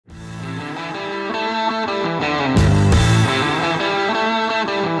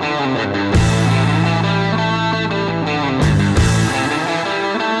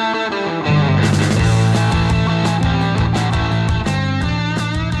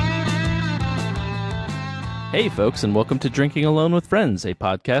Hey folks, and welcome to Drinking Alone with Friends, a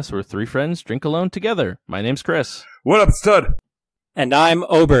podcast where three friends drink alone together. My name's Chris. What up, stud? And I'm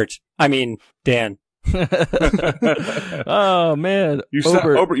Dan. Oh man, You sound a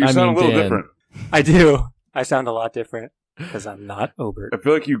little Dan. different. I do. I sound a lot different because I'm not Obert. I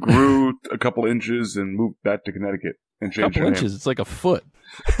feel like you grew a couple inches and moved back to Connecticut and changed Couple your inches, it's like a foot.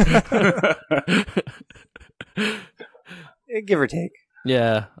 Give or take.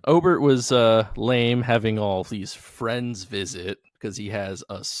 Yeah, Obert was lame having all these friends visit because he has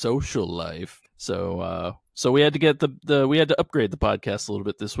a social life. So we had to get we had to upgrade the podcast a little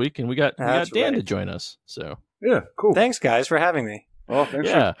bit this week, and we got Dan to join us. So Yeah, cool. Thanks, guys, for having me. Well,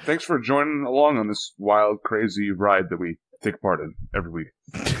 thanks for joining along on this wild, crazy ride that we take part in every week.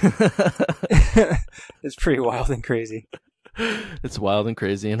 It's pretty wild and crazy. It's wild and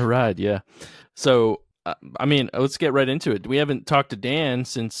crazy in a ride, yeah. So, let's get right into it. We haven't talked to Dan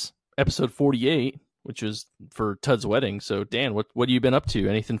since episode 48, which was for Tud's wedding. So, Dan, what have you been up to?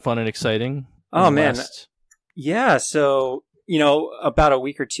 Anything fun and exciting? Oh, man. Yeah, so, about a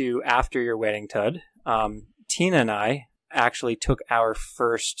week or two after your wedding, Tud, Tina and I actually took our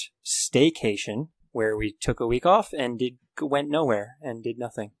first staycation where we took a week off and went nowhere and did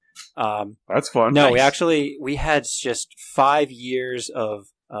nothing. That's fun. No, Nice. we had just 5 years of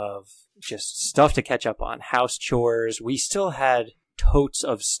just stuff to catch up on, house chores. We still had totes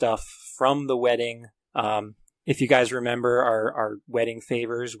of stuff from the wedding. If you guys remember, our wedding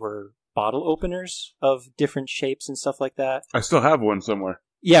favors were bottle openers of different shapes and stuff like that. I still have one somewhere.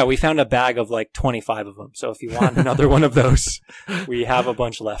 Yeah, we found a bag of like 25 of them. So if you want another one of those, we have a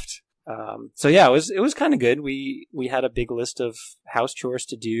bunch left. So yeah, it was kind of good. We had a big list of house chores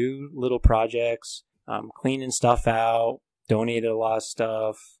to do, little projects, cleaning stuff out, donated a lot of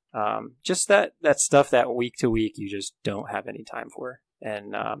stuff. Just that stuff that week to week you just don't have any time for.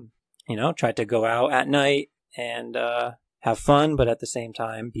 And, tried to go out at night and have fun, but at the same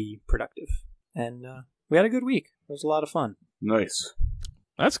time be productive. And we had a good week. It was a lot of fun. Nice.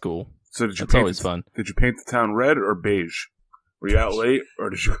 That's cool. So did you That's always fun. Did you paint the town red or beige? Were you out late or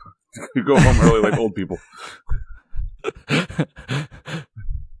did you go home early like old people?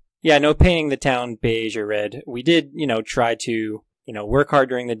 Yeah, no painting the town beige or red. We did, try to, work hard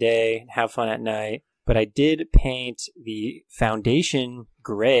during the day, have fun at night. But I did paint the foundation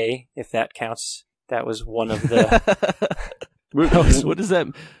gray, if that counts. That was one of the... What does that?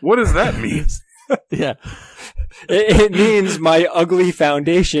 What does that mean? Yeah, It means my ugly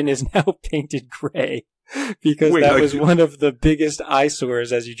foundation is now painted gray. Because that was one of the biggest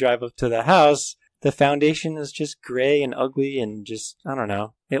eyesores as you drive up to the house. The foundation is just gray and ugly and just, I don't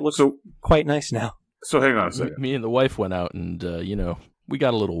know. It looks quite nice now. So hang on a second. me and the wife went out and, we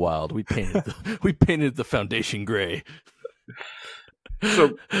got a little wild. We painted the foundation gray.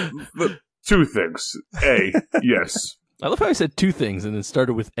 So, two things. A, yes. I love how I said two things and then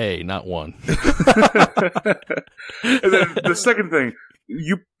started with A, not one. And then the second thing,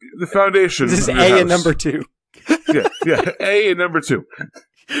 the foundation. This is of A your and house. number 2. Yeah, A and number 2.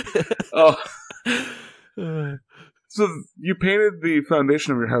 Oh. So you painted the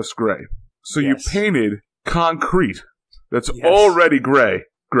foundation of your house gray. So Yes. you painted concrete that's Yes. already gray.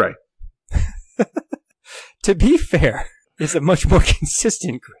 Gray. To be fair, it's a much more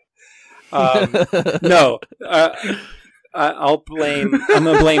consistent gray. No, I'm going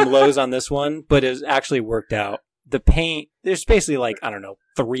to blame Lowe's on this one, but it's actually worked out. The paint, there's basically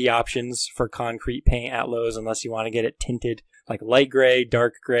 3 options for concrete paint at Lowe's unless you want to get it tinted, like light gray,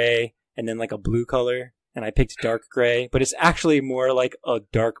 dark gray, and then like a blue color. And I picked dark gray, but it's actually more like a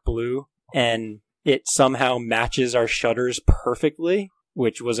dark blue, and it somehow matches our shutters perfectly,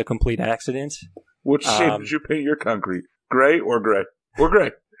 which was a complete accident. Which shade did you paint your concrete? Gray or gray? Or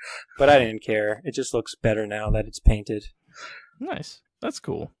gray? But I didn't care. It just looks better now that it's painted. Nice. That's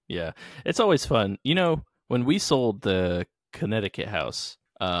cool. Yeah. It's always fun. When we sold the Connecticut house,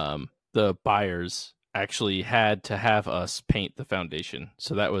 the buyers actually had to have us paint the foundation.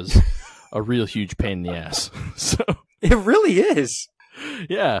 So that was a real huge pain in the ass. So It really is.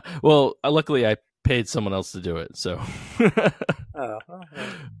 yeah. Well, luckily I paid someone else to do it. So, Oh, okay.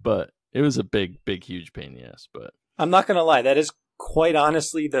 but it was a big, huge pain in the ass. But I'm not going to lie. That is quite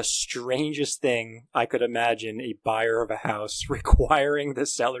honestly the strangest thing I could imagine a buyer of a house requiring the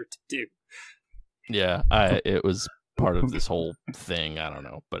seller to do. yeah, it was part of this whole thing. I don't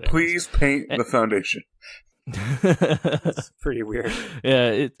know. But Please paint the foundation. It's pretty weird.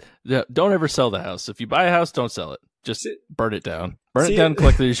 Yeah, don't ever sell the house. If you buy a house, don't sell it. Just burn it down. Burn See, it down,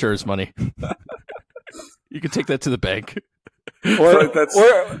 collect the insurance money. You can take that to the bank. Or That's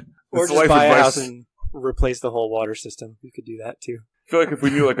just life buy a advice. house and replace the whole water system. You could do that too. I feel like if we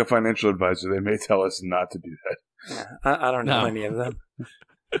knew like a financial advisor, they may tell us not to do that. Yeah, I don't know any of them.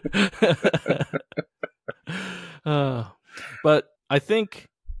 But I think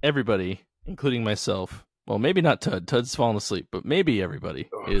everybody, including myself, well, maybe not Tud. Tud's fallen asleep, but maybe everybody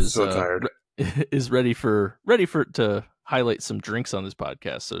is so tired. Is ready for to highlight some drinks on this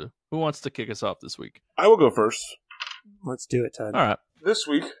podcast. So, who wants to kick us off this week? I will go first. Let's do it, Tud. All right. This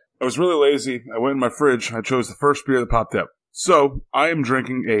week, I was really lazy. I went in my fridge. I chose the first beer that popped up. So, I am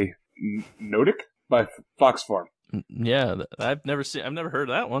drinking a Nordic by Fox Farm. Yeah, I've never heard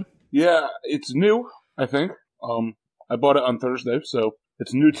of that one. Yeah, it's new, I think. I bought it on Thursday, so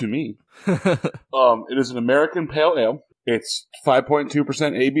it's new to me. It is an American Pale Ale. It's 5.2%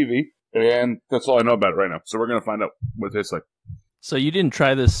 ABV, and that's all I know about it right now. So we're going to find out what it tastes like. So you didn't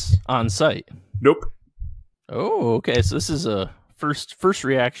try this on site? Nope. Oh, okay. So this is a first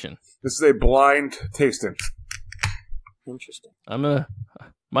reaction. This is a blind tasting. Interesting.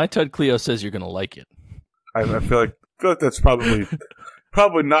 My Tud Cleo says you're gonna like it. I feel like that's probably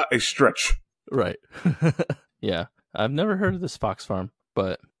not a stretch. Right. Yeah. I've never heard of this Fox Farm,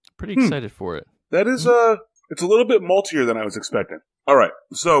 but pretty excited for it. That is it's a little bit maltier than I was expecting. All right.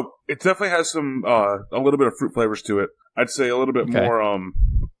 So it definitely has some a little bit of fruit flavors to it. I'd say a little bit more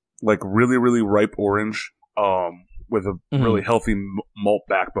like really, really ripe orange with a really healthy malt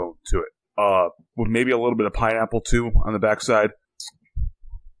backbone to it. With maybe a little bit of pineapple too on the backside.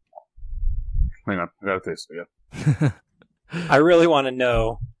 Hang on, I gotta taste it again. I really want to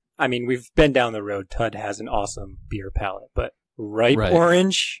know. I mean, we've been down the road. Tud has an awesome beer palate, but ripe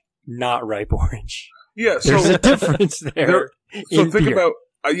orange, not ripe orange. Yeah, so there's a difference there. So think about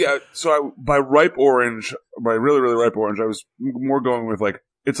by ripe orange, by really, really ripe orange, I was more going with like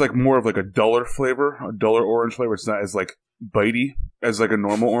it's like more of like a duller flavor, a duller orange flavor. It's not as like bitey as like a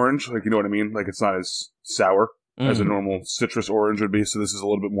normal orange, like you know what I mean. Like it's not as sour as a normal citrus orange would be. So this is a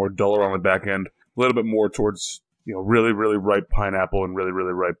little bit more duller on the back end, a little bit more towards really, really ripe pineapple and really,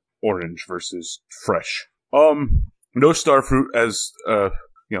 really ripe orange versus fresh. No starfruit as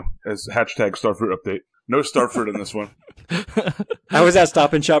as hashtag starfruit update. No starfruit in this one. I was at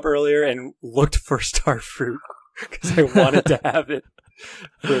Stop and Shop earlier and looked for starfruit because I wanted to have it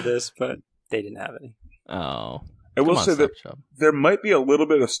for this, but they didn't have any. Oh, I will say that there might be a little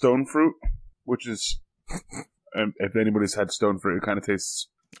bit of stone fruit, which is, if anybody's had stone fruit, it kind of tastes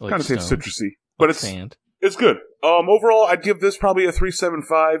citrusy, but it's sand. It's good. Overall, I'd give this probably a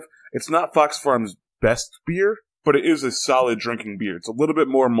 3.75. It's not Fox Farm's best beer, but it is a solid drinking beer. It's a little bit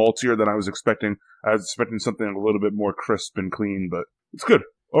more maltier than I was expecting. I was expecting something a little bit more crisp and clean, but it's good.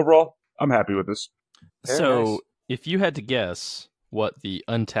 Overall, I'm happy with this. Very nice. Nice. If you had to guess what the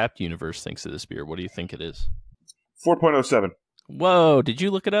Untapped universe thinks of this beer, what do you think it is? 4.07. Whoa, did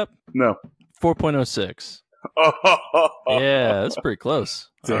you look it up? No. 4.06. Yeah, that's pretty close.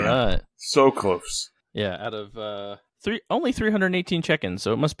 Damn. All right. So close. Yeah, out of only 318 check-ins,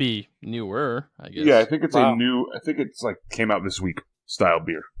 so it must be newer, I guess. Yeah, I think it's I think it's like came out this week style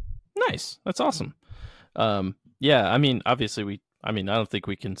beer. Nice. That's awesome. Yeah, I mean, obviously I don't think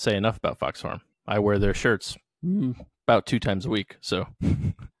we can say enough about Fox Farm. I wear their shirts about 2 times a week, so.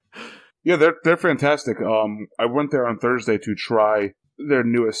 Yeah, they're fantastic. I went there on Thursday to try their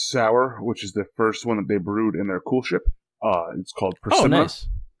newest sour, which is the first one that they brewed in their cool ship. It's called Persimmon. Oh, nice.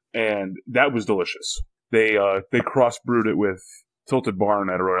 And that was delicious. They cross-brewed it with Tilted Barn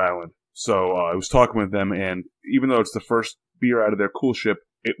out of Rhode Island. So I was talking with them, and even though it's the first beer out of their cool ship,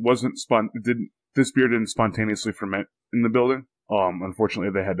 this beer didn't spontaneously ferment in the building. Unfortunately,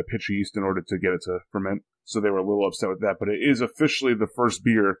 they had to pitch yeast in order to get it to ferment, so they were a little upset with that. But it is officially the first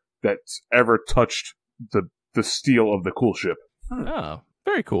beer that's ever touched the steel of the cool ship. Oh,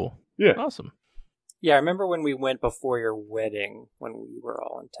 very cool. Yeah. Awesome. Yeah, I remember when we went before your wedding, when we were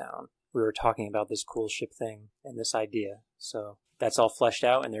all in town, we were talking about this cool ship thing and this idea. So that's all fleshed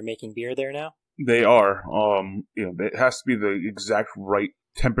out, and they're making beer there now? They are. It has to be the exact right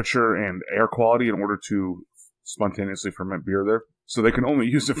temperature and air quality in order to spontaneously ferment beer there. So they can only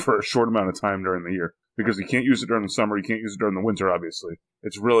use it for a short amount of time during the year, because you can't use it during the summer, you can't use it during the winter, obviously.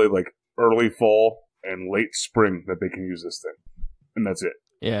 It's really like early fall and late spring that they can use this thing. And that's it.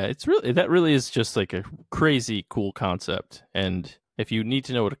 Yeah, that really is just like a crazy cool concept. And if you need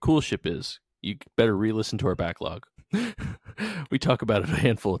to know what a cool ship is, you better re-listen to our backlog. We talk about it a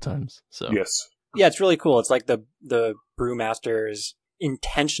handful of times. So yes. Yeah, it's really cool. It's like the brewmasters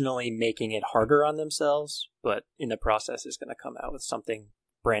intentionally making it harder on themselves, but in the process is going to come out with something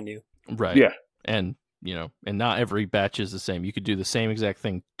brand new. Right. Yeah. And and not every batch is the same. You could do the same exact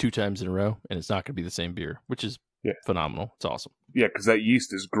thing 2 times in a row, and it's not going to be the same beer, which is phenomenal. It's awesome. Yeah, because that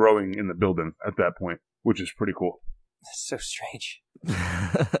yeast is growing in the building at that point, which is pretty cool. That's so strange.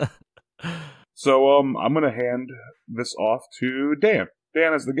 So I'm going to hand this off to Dan.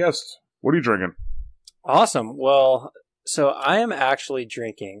 Dan, as the guest, what are you drinking? Awesome. Well, so I am actually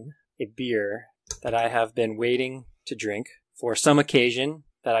drinking a beer that I have been waiting to drink for some occasion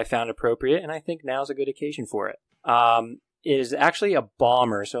that I found appropriate, and I think now's a good occasion for it. It is actually a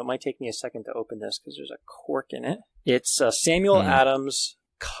bomber, so it might take me a second to open this because there's a cork in it. It's Samuel Adams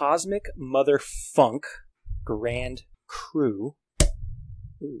Cosmic Mother Funk Grand Cru.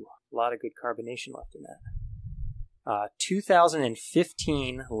 Ooh, a lot of good carbonation left in that.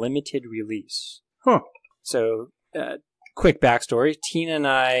 2015 limited release. Huh. So, quick backstory. Tina and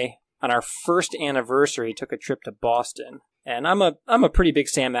I, on our first anniversary, took a trip to Boston. And I'm a pretty big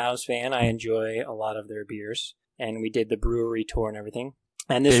Sam Adams fan. I enjoy a lot of their beers. And we did the brewery tour and everything.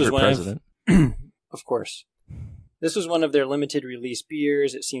 And this Favorite was president. of course. This was one of their limited release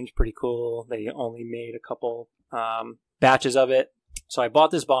beers. It seemed pretty cool. They only made a couple batches of it. So I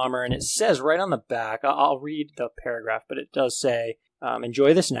bought this bomber, and it says right on the back, I'll read the paragraph, but it does say,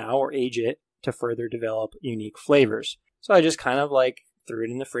 enjoy this now or age it to further develop unique flavors. So I just kind of threw it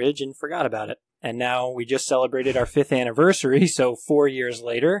in the fridge and forgot about it. And now we just celebrated our 5th anniversary, so 4 years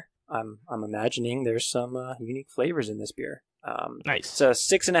later, I'm imagining there's some unique flavors in this beer. Nice. It's a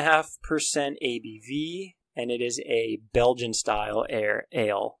 6.5% ABV, and it is a Belgian-style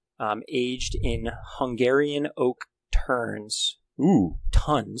ale, aged in Hungarian oak turns. Ooh.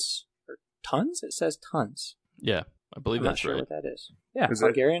 Tons? It says tons. Yeah, I believe I'm not that's sure right. what that is. Yeah, Is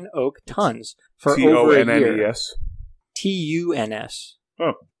Hungarian oak tons for over a year. T-O-N-N-E-S? Tuns.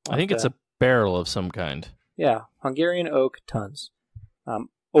 Oh. I think it's a barrel of some kind. Yeah, Hungarian oak tons.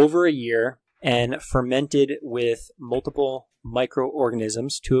 Over a year, and fermented with multiple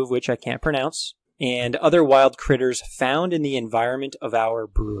microorganisms, 2 of which I can't pronounce, and other wild critters found in the environment of our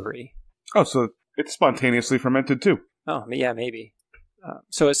brewery. Oh, so it's spontaneously fermented too. Oh, yeah, maybe.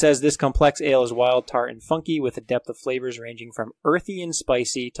 So it says this complex ale is wild, tart, and funky with a depth of flavors ranging from earthy and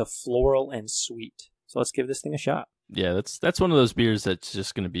spicy to floral and sweet. So let's give this thing a shot. Yeah, that's one of those beers that's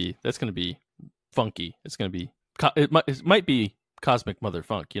just going to be funky. It's going to be it might be Cosmic Mother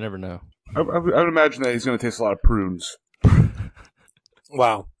Funk. You never know. I would imagine that he's going to taste a lot of prunes.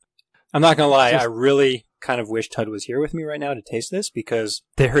 Wow. I'm not going to lie. I really kind of wish Tud was here with me right now to taste this because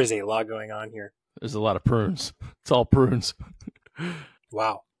there is a lot going on here. There's a lot of prunes. It's all prunes.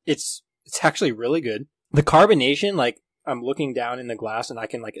 Wow. It's actually really good. The carbonation, I'm looking down in the glass and I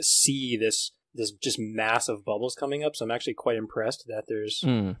can see this just mass of bubbles coming up. So I'm actually quite impressed that there's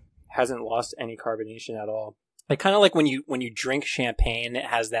hasn't lost any carbonation at all. Kind of like when you drink champagne, it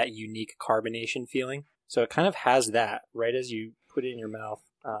has that unique carbonation feeling. So it kind of has that right as you put it in your mouth.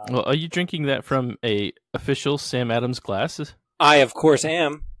 Well, are you drinking that from a official Sam Adams glass? I, of course,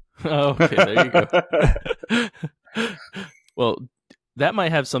 am. Oh, okay, there you go. Well, that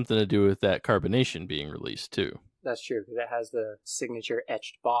might have something to do with that carbonation being released, too. That's true, because it has the signature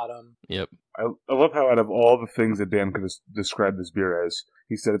etched bottom. Yep. I love how out of all the things that Dan could have described this beer as,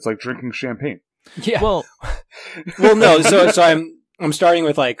 he said it's like drinking champagne. Yeah. Well, no. So I'm starting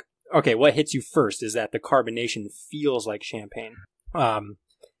with okay, what hits you first is that the carbonation feels like champagne.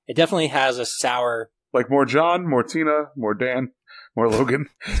 It definitely has a sour. Like more John, more Tina, more Dan, more Logan.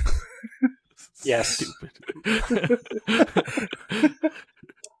 Yes.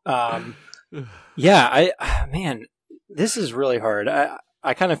 Yeah. Man, this is really hard.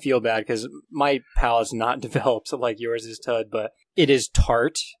 I kind of feel bad because my palate's not developed like yours is, Tud, but it is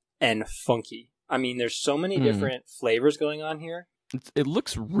tart and funky. I mean, there's so many different flavors going on here. It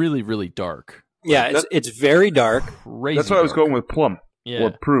looks really, really dark. Yeah, it's very dark. Crazy. That's why I was going with plum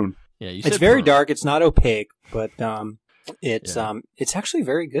or prune. Yeah, you it's said very prune. dark. It's not opaque, but it's actually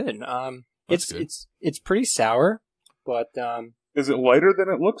very good. It's pretty sour, but is it lighter than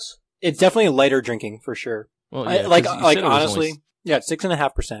it looks? It's definitely lighter drinking for sure. Well, yeah, honestly, yeah, it's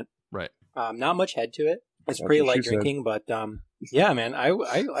 6.5%. Right. Not much head to it. It's pretty light drinking, but yeah, man, I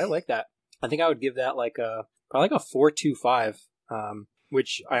like that. I think I would give that probably a 4.25,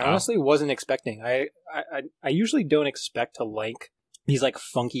 which I honestly wasn't expecting. I usually don't expect to like these like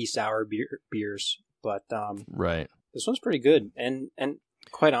funky sour beers, but right. This one's pretty good, and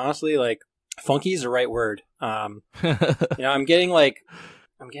quite honestly, like funky is the right word. I'm getting like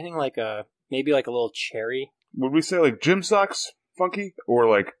maybe like a little cherry. Would we say like gym socks funky or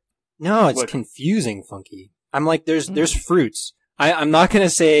like? No, it's confusing funky. I'm like there's fruits. I'm not going to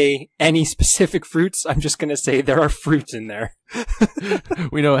say any specific fruits. I'm just going to say there are fruits in there.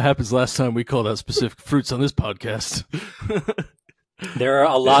 We know what happens last time we called out specific fruits on this podcast. There are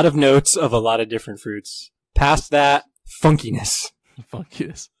a lot of notes of a lot of different fruits. Past that, funkiness.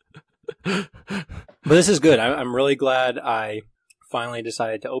 Funkiness. But this is good. I'm really glad I finally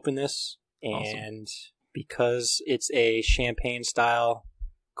decided to open this. And because it's a champagne style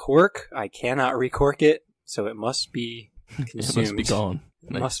cork, I cannot recork it. So it must be consumed. It must be gone.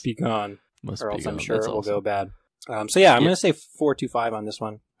 It must be gone. Must or be else gone. I'm sure That's it will awesome. go bad. So yeah, I'm going to say 425 on this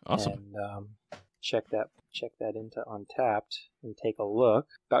one. Awesome. And check that into Untapped and take a look.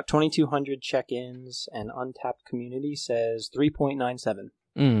 About 2,200 check-ins, and Untapped community says 3.97.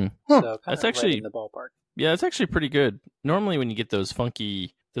 So That's right actually in the ballpark. Yeah, it's actually pretty good. Normally, when you get those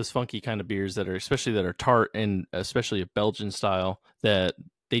funky kind of beers that are tart and especially a Belgian style, that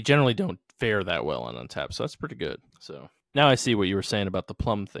they generally don't fare that well on Untapped. So that's pretty good. So now I see what you were saying about the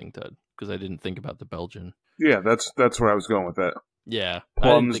plum thing, Ted, because I didn't think about the Belgian. Yeah, that's where I was going with that. Yeah,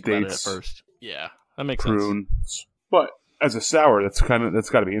 Plums, I didn't think about it dates, at first. Yeah, that makes prunes. But as a sour, that's got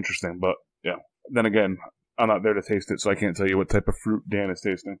to be interesting. But yeah, then again, I'm not there to taste it, so I can't tell you what type of fruit Dan is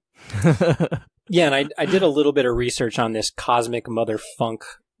tasting. sense. Yeah, and I did a little bit of research on this Cosmic Mother Funk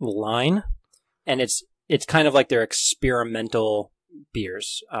line, and it's kind of like their experimental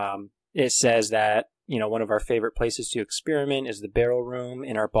beers. It says that, one of our favorite places to experiment is the Barrel Room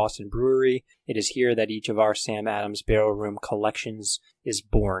in our Boston brewery. It is here that each of our Sam Adams Barrel Room collections is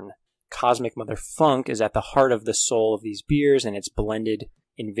born. Cosmic Mother Funk is at the heart of the soul of these beers, and it's blended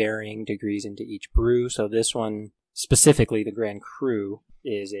in varying degrees into each brew. So this one, specifically the Grand Cru,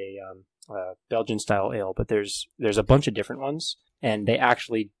 is a Belgian-style ale, but there's a bunch of different ones, and they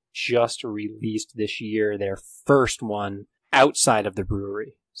actually just released this year their first one outside of the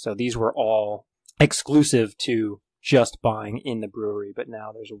brewery. So these were all exclusive to just buying in the brewery, but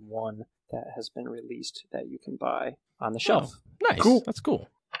now there's one that has been released that you can buy on the shelf. Oh, nice. Cool. That's cool.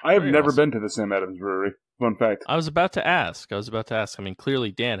 I have Very never awesome. been to the Sam Adams Brewery. Fun fact. I was about to ask. I mean,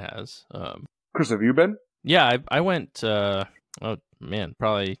 clearly Dan has. Chris, have you been? Yeah, I went.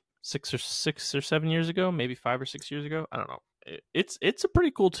 Probably 6 or 7 years ago, maybe 5 or 6 years ago. I don't know. It's a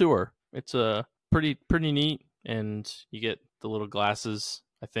pretty cool tour. It's pretty neat, and you get the little glasses.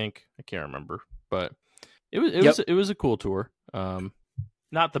 I think I can't remember, but it was a cool tour.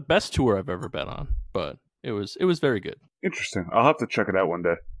 Not the best tour I've ever been on, but it was very good. Interesting. I'll have to check it out one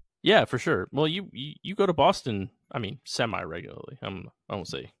day. Yeah, for sure. Well, you go to Boston. I mean, semi-regularly. I won't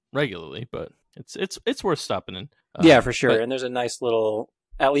say regularly, but it's worth stopping in. Yeah, for sure. But, And there's a nice little.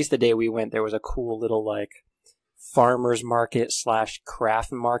 At least the day we went, there was a cool little farmers market /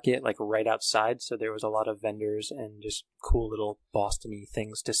 craft market right outside. So there was a lot of vendors and just cool little Boston-y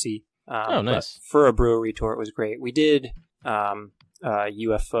things to see. Oh, nice. But for a brewery tour, it was great. We did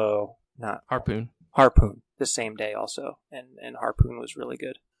UFO, not Harpoon the same day also, and Harpoon was really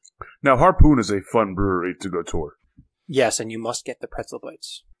good. Now, Harpoon is a fun brewery to go tour. Yes, and you must get the pretzel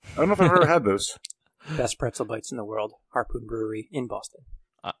bites. I don't know if I've ever had those. Best pretzel bites in the world. Harpoon Brewery in Boston.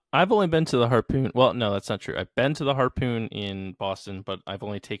 I've only been to the Harpoon. Well, no, that's not true. I've been to the Harpoon in Boston, but I've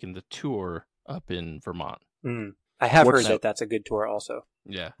only taken the tour up in Vermont. I have What's heard that that's a good tour also.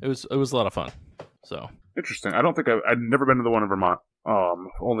 Yeah, it was a lot of fun. So Interesting. I don't think I've never been to the one in Vermont.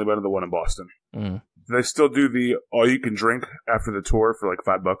 Only been to the one in Boston. mm. Do they still do the all-you-can-drink after the tour for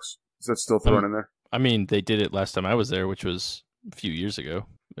 $5? Is that still thrown in there? I mean, they did it last time I was there, which was a few years ago.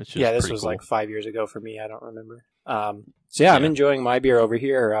 This was cool. 5 years ago for me. I don't remember. I'm enjoying my beer over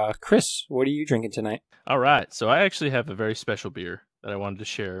here. Chris, what are you drinking tonight? All right. So I actually have a very special beer that I wanted to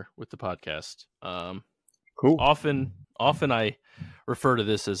share with the podcast. Cool. Often I refer to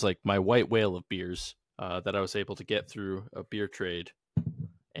this as my white whale of beers that I was able to get through a beer trade,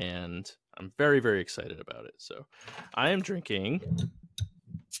 and I'm very, very excited about it. So I am drinking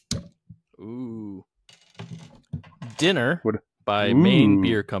Dinner by Maine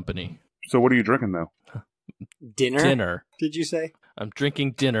Beer Company. So what are you drinking now? Dinner? Did you say? I'm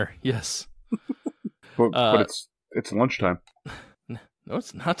drinking dinner, yes. But it's lunchtime. No,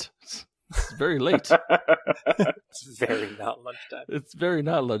 it's not. It's very late. It's very not lunchtime. It's very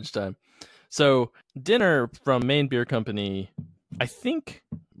not lunchtime. So Dinner from Maine Beer Company, I think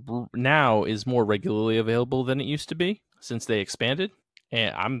now is more regularly available than it used to be since they expanded.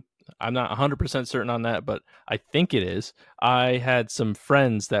 And I'm not 100% certain on that, but I think it is. I had some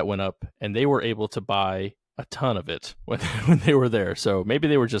friends that went up and they were able to buy a ton of it when they were there. So maybe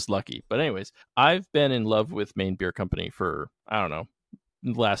they were just lucky. But anyways, I've been in love with Maine Beer Company for, I don't know,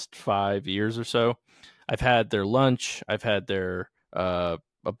 the last 5 years or so. I've had their lunch. I've had their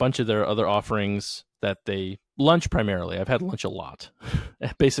a bunch of their other offerings that they lunch primarily. I've had lunch a lot.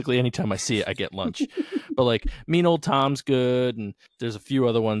 Basically, anytime I see it, I get lunch. But Mean Old Tom's good, and there's a few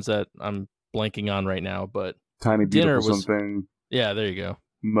other ones that I'm blanking on right now. But Tiny Dinner Beautiful was something. Yeah, there you go.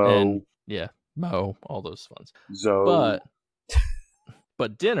 Mo. And, yeah, Mo, all those ones. So,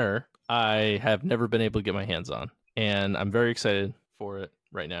 But dinner, I have never been able to get my hands on, and I'm very excited for it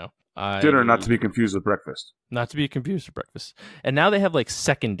right now. dinner, not to be confused with breakfast. Not to be confused with breakfast. And now they have like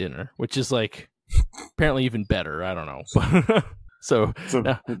second dinner, which is like apparently even better. I don't know. So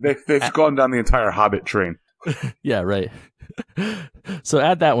they've gone down the entire Hobbit train. Yeah, right. So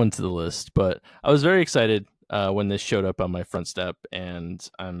add that one to the list. But I was very excited when this showed up on my front step, and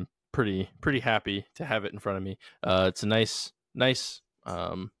I'm pretty happy to have it in front of me. It's a nice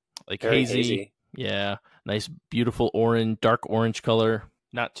like hazy. Yeah, nice, beautiful orange, dark orange color.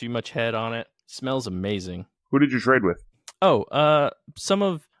 Not too much head on it. Smells amazing. Who did you trade with? Oh, some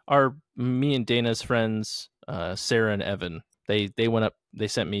of me and Dana's friends, Sarah and Evan. They went up. They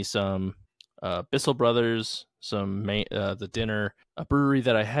sent me some Bissell Brothers, some the dinner, a brewery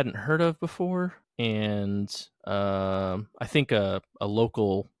that I hadn't heard of before, and I think a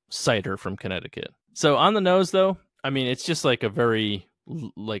local cider from Connecticut. So on the nose, though, I mean, it's just like a very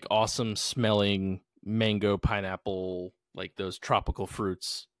like awesome smelling mango, pineapple, like those tropical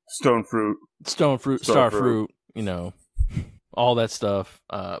fruits, stone fruit, star fruit, you know, all that stuff.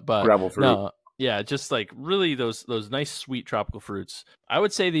 But gravel fruit. No, yeah, just like really those nice sweet tropical fruits. I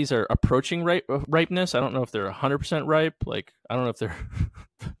would say these are approaching ripeness. I don't know if they're 100% ripe. Like I don't know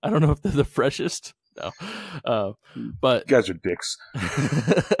if they're the freshest. No, but you guys are dicks.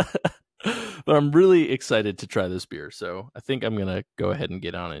 But I'm really excited to try this beer, so I think I'm gonna go ahead and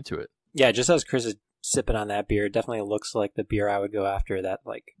get on into it. Yeah, just as Chris is sipping on that beer, it definitely looks like the beer I would go after. That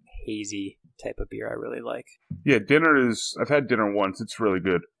like hazy type of beer I really like. Yeah, I've had dinner once. It's really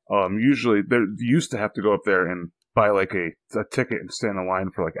good. Usually they used to have to go up there and buy like a ticket and stand in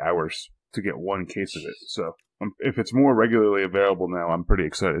line for like hours to get one case of it. So if it's more regularly available now, I'm pretty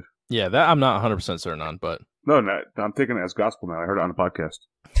excited. Yeah, that I'm not 100% certain on, but no, I'm taking it as gospel now. I heard it on a podcast.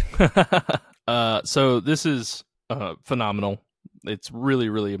 So this is phenomenal. It's really,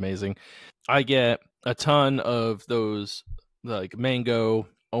 really amazing. I get a ton of those like mango,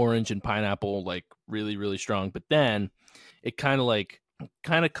 orange, and pineapple, like really, really strong. But then it kind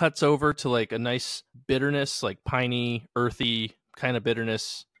of cuts over to like a nice bitterness, like piney, earthy kind of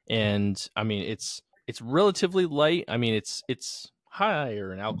bitterness. And I mean, it's relatively light. I mean, it's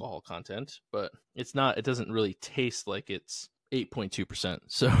higher in alcohol content, but it doesn't really taste like it's 8.2%.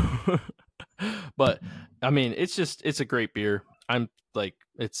 So, but I mean, it's a great beer. I'm like,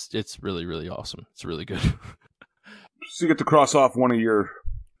 it's really, really awesome. It's really good. So you get to cross off one of your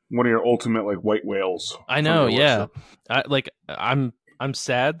ultimate like white whales. I know. Yeah. I'm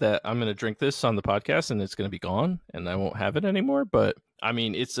sad that I'm going to drink this on the podcast and it's going to be gone and I won't have it anymore. But I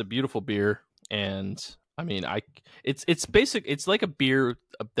mean, it's a beautiful beer. And I mean, it's basic. It's like a beer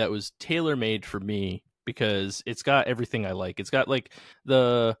that was tailor made for me because it's got everything I like. It's got like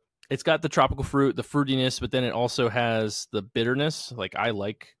the tropical fruit, the fruitiness, but then it also has the bitterness. Like I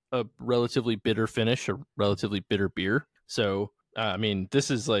like a relatively bitter finish, a relatively bitter beer. So, I mean, this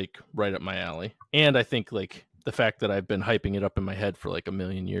is like right up my alley. And I think like the fact that I've been hyping it up in my head for like a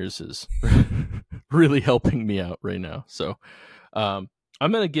million years is really helping me out right now. So, I'm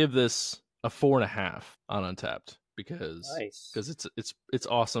going to give this a 4.5 on Untapped because it's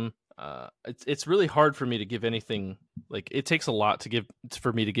awesome. It's really hard for me to give anything, like it takes a lot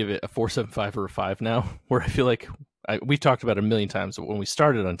for me to give it a 4.75 or a 5 now, where I feel like we've talked about it a million times, but when we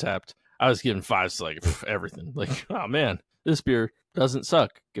started Untapped, I was giving 5s to like everything. Like, oh man, this beer doesn't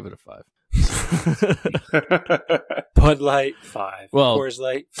suck. Give it a 5. Bud Light 5. Well, Coors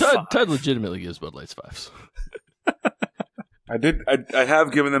Light 5. Tud legitimately gives Bud Light's 5s. I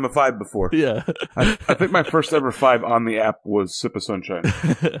have given them a 5 before. Yeah. I think my first ever 5 on the app was Sip of Sunshine.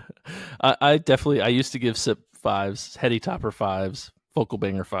 I used to give Sip 5s, Heady Topper 5s, Vocal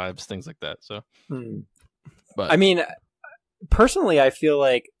Banger 5s, things like that. So, But I mean, personally, I feel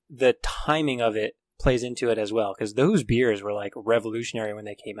like the timing of it plays into it as well, because those beers were like revolutionary when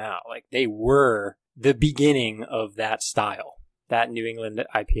they came out. Like they were the beginning of that style, that New England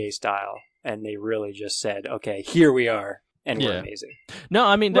IPA style, and they really just said, "Okay, here we are." And we're amazing. No,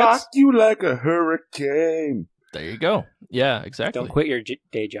 I mean, rock you like a hurricane. There you go. Yeah, exactly. Don't quit your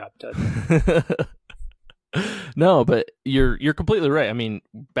day job, Tud. No, but you're completely right. I mean,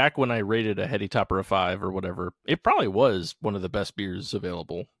 back when I rated a Heady Topper a 5 or whatever, it probably was one of the best beers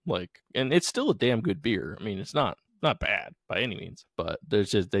available. Like, and it's still a damn good beer. I mean, it's not bad by any means, but they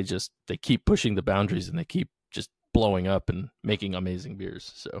keep pushing the boundaries and they keep just blowing up and making amazing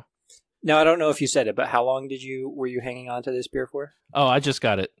beers. So. Now, I don't know if you said it, but how long were you hanging on to this beer for? Oh, I just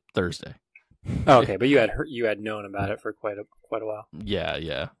got it Thursday. Oh, okay, but you had known about it for quite a while.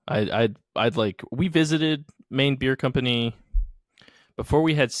 Yeah. I'd like, we visited Maine Beer Company before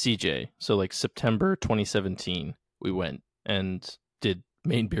we had CJ, so like September 2017, we went and did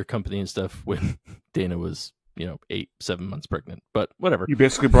Maine Beer Company and stuff when Dana was, 8-7 months pregnant. But whatever. You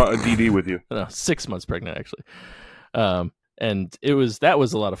basically brought a DD with you. No, 6 months pregnant actually. And that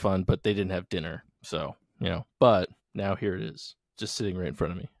was a lot of fun, but they didn't have dinner. So, but now here it is, just sitting right in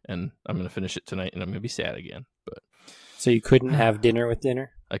front of me, and I'm going to finish it tonight, and I'm going to be sad again. But so you couldn't have dinner with dinner?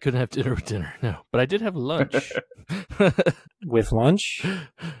 I couldn't have dinner with dinner, no. But I did have lunch. With lunch?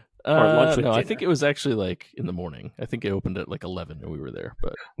 Or lunch with no, dinner? I think it was actually like in the morning. I think it opened at like 11 and we were there.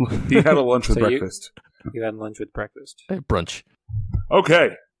 But He had a lunch with So breakfast. You had lunch with breakfast. I had brunch.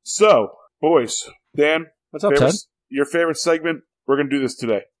 Okay, so, boys, Dan, What's up, Ted? your favorite segment, we're going to do this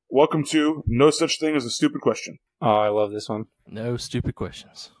today. Welcome to No Such Thing as a Stupid Question. Oh, I love this one. No stupid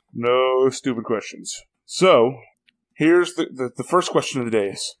questions. No stupid questions. So, here's the first question of the day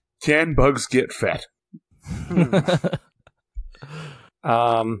is, can bugs get fat?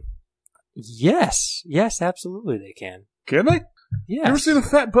 Yes, absolutely they can. Can they? Yes. You ever seen a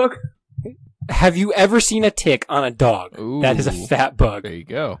fat bug? Have you ever seen a tick on a dog? Ooh. That is a fat bug. There you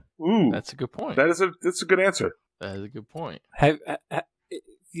go. Ooh, That's a good point. that's a good answer. That is a good point. If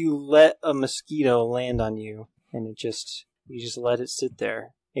you let a mosquito land on you and you just let it sit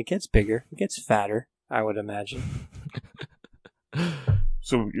there, it gets bigger, it gets fatter, I would imagine.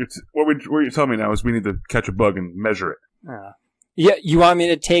 So what you're telling me now is we need to catch a bug and measure it. Yeah, you want me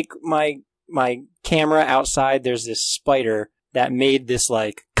to take my camera outside? There's this spider that made this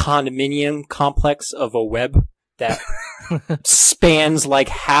like condominium complex of a web that spans like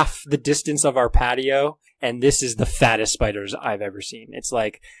half the distance of our patio, and this is the fattest spiders I've ever seen. It's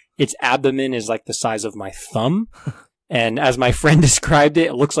like its abdomen is like the size of my thumb, and as my friend described it,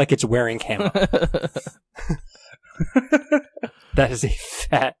 it looks like it's wearing camo. That is a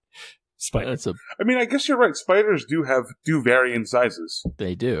fat spider. I mean, I guess you're right. Spiders do vary in sizes.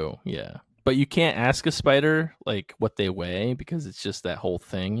 They do, yeah. But you can't ask a spider like what they weigh because it's just that whole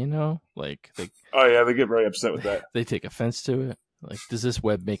thing, Like Oh yeah, they get very upset with that. they take offense to it. Like, does this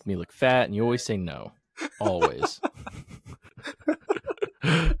web make me look fat? And you always say no, always.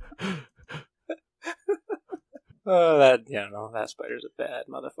 Oh, that spider's a bad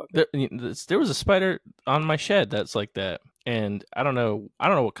motherfucker. There was a spider on my shed that's like that, and I don't know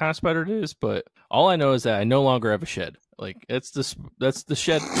what kind of spider it is, but all I know is that I no longer have a shed. Like, that's the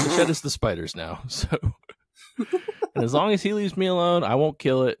shed. The shed is the spiders now. So, and as long as he leaves me alone, I won't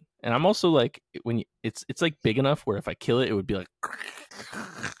kill it. And I'm also like, it's like big enough where if I kill it, it would be like,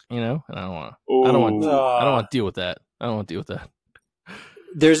 and I don't want to deal with that. I don't want to deal with that.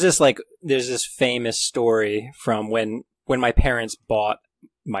 There's this famous story from when my parents bought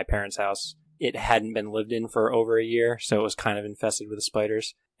my parents' house. It hadn't been lived in for over a year, so it was kind of infested with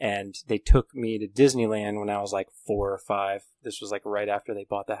spiders. And they took me to Disneyland when I was like 4 or 5. This was like right after they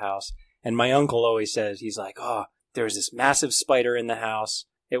bought the house. And my uncle always says, he's like, oh, there was this massive spider in the house.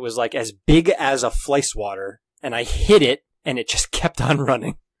 It was like as big as a fly swatter. And I hit it, and it just kept on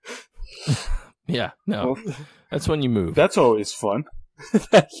running. Yeah, no. That's when you move. That's always fun.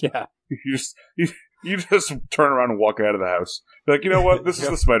 Yeah. You just turn around and walk out of the house. Be like, you know what? This is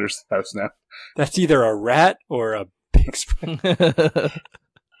the spider's house now. That's either a rat or a big spider.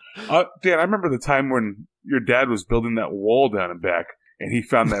 Dan, I remember the time when your dad was building that wall down and back, and he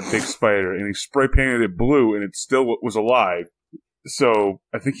found that big spider, and he spray painted it blue, and it still was alive. So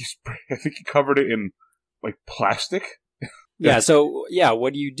I think he covered it in like plastic. Yeah. So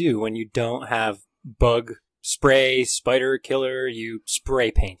what do you do when you don't have bug spray, spider killer? You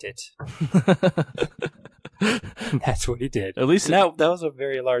spray paint it. That's what he did. At least that was a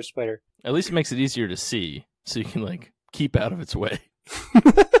very large spider. At least it makes it easier to see, so you can like keep out of its way.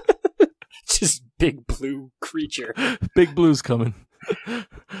 Just big blue creature. Big blue's coming.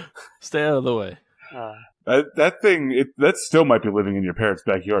 Stay out of the way. That thing, that still might be living in your parents'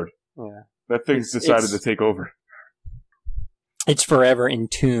 backyard. Yeah. That thing's decided to take over. It's forever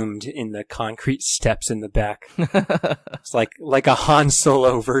entombed in the concrete steps in the back. It's like a Han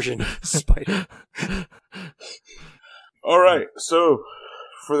Solo version of spider. All right, so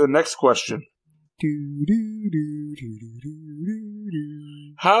for the next question.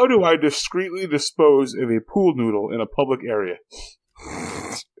 How do I discreetly dispose of a pool noodle in a public area?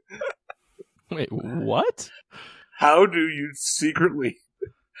 Wait, what? How do you secretly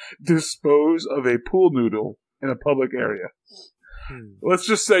dispose of a pool noodle in a public area? Let's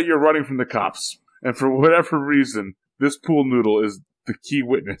just say you're running from the cops, and for whatever reason, this pool noodle is the key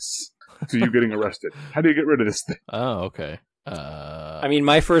witness to you getting arrested. How do you get rid of this thing? Oh, okay. I mean,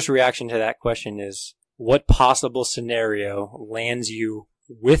 my first reaction to that question is, what possible scenario lands you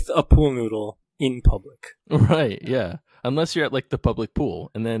with a pool noodle in public? Right, yeah. unless you're at like the public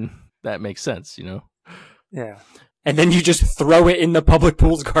pool, and then that makes sense, you know. Yeah. And then you just throw it in the public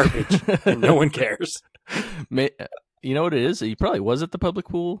pool's garbage, and no one cares. You know what it is? He probably was at the public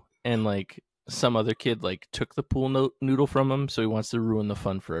pool, and like some other kid like took the pool noodle from him, so he wants to ruin the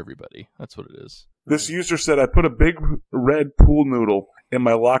fun for everybody. That's what it is. This user said, I put a big red pool noodle in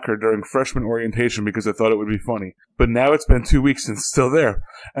my locker during freshman orientation because I thought it would be funny. But now it's been 2 weeks and it's still there.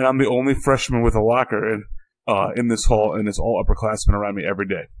 And I'm the only freshman with a locker in this hall, and it's all upperclassmen around me every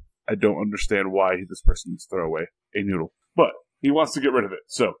day. I don't understand why this person needs to throw away a noodle. But he wants to get rid of it.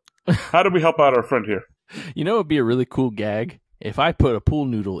 So how do we help out our friend here? You know, it would be a really cool gag if I put a pool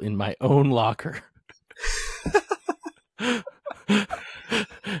noodle in my own locker.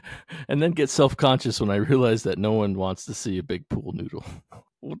 And then get self-conscious when I realize that no one wants to see a big pool noodle.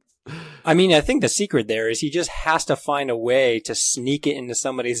 I mean, I think the secret there is he just has to find a way to sneak it into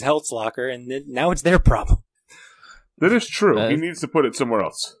somebody else's locker, and then now it's their problem. That is true. He needs to put it somewhere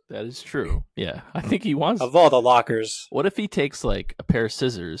else. That is true. Yeah, I think he wants... Of all the lockers. What if he takes, like, a pair of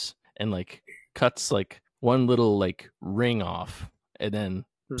scissors and, like, cuts, like, one little, like, ring off, and then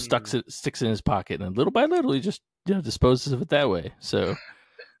sticks it in his pocket, and then little by little he just, you know, disposes of it that way. So...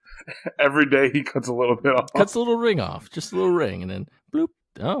 Every day he cuts a little bit off. Cuts a little ring off, just a little ring, and then bloop.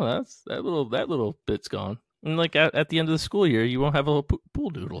 Oh, that little bit's gone. And like at the end of the school year, you won't have a little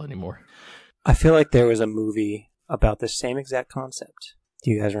pool noodle anymore. I feel like there was a movie about the same exact concept. Do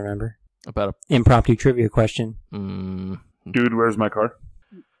you guys remember? About a impromptu trivia question. Dude, where's my car?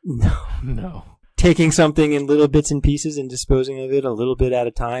 No. Taking something in little bits and pieces and disposing of it a little bit at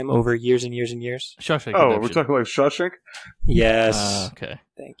a time over years and years and years. Shawshank Redemption. We're talking like Shawshank? Yes. Okay.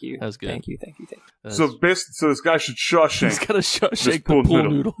 Thank you. That's good. Thank you. So this guy should Shawshank. He's got a Shawshank pool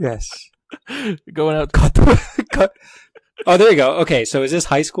noodle. Yes. Going out. Cut. Oh, there you go. Okay, so is this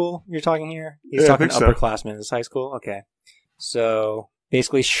high school you're talking here? He's talking upperclassmen. Is this high school? Okay. So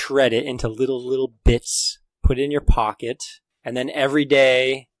basically shred it into little bits, put it in your pocket, and then every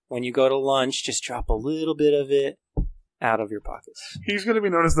day when you go to lunch, just drop a little bit of it out of your pockets. He's going to be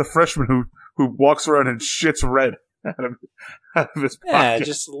known as the freshman who walks around and shits red out of his pocket. Yeah,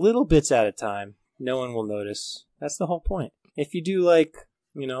 just little bits at a time. No one will notice. That's the whole point. If you do like,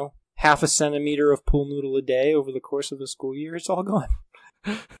 you know, half a centimeter of pool noodle a day over the course of the school year, it's all gone.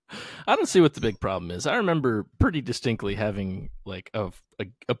 I don't see what the big problem is. I remember pretty distinctly having like a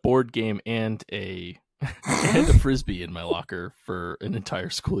board game and a frisbee in my locker for an entire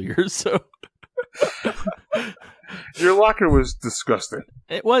school year. So your locker was disgusting.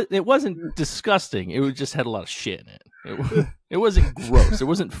 It wasn't disgusting. It just had a lot of shit in it. It wasn't gross. It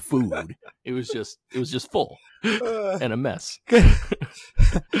wasn't food. It was just full and a mess.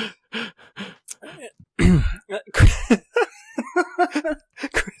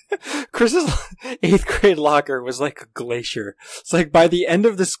 Chris's 8th grade locker was like a glacier. It's like by the end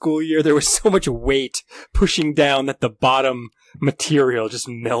of the school year, there was so much weight pushing down that the bottom material just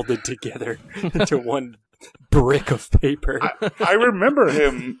melded together into one brick of paper. I remember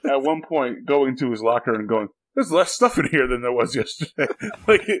him at one point going to his locker and going, "There's less stuff in here than there was yesterday."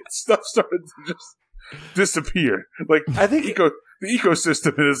 Like stuff started to just disappear. Like I think the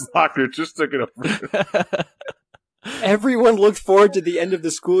ecosystem in his locker just took it over. Everyone looked forward to the end of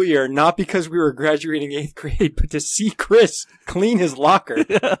the school year, not because we were graduating 8th grade, but to see Chris clean his locker.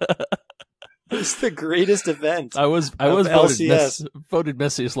 It's the greatest event. I was voted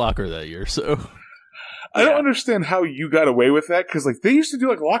messiest locker that year, so I don't understand how you got away with that, because like they used to do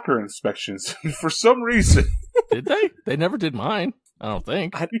like locker inspections for some reason. Did they? They never did mine. I don't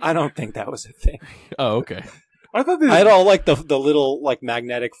think. I don't think that was a thing. Oh, okay. I had all like the little like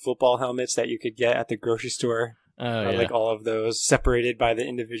magnetic football helmets that you could get at the grocery store. Yeah. Like all of those separated by the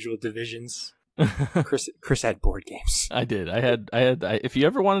individual divisions. Chris had board games. I did. I had. If you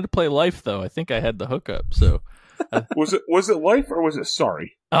ever wanted to play Life, though, I think I had the hookup. So was it Life or was it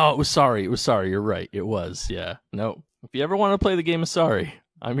Sorry? Oh, it was Sorry. It was Sorry. You're right. It was. Yeah. No. If you ever want to play the game of Sorry,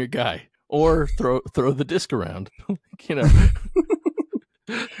 I'm your guy. Or throw the disc around. You know.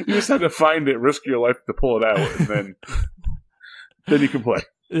 You just have to find it, risk your life to pull it out, and then you can play.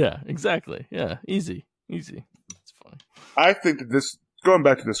 Yeah. Exactly. Yeah. Easy. It's funny. I think that going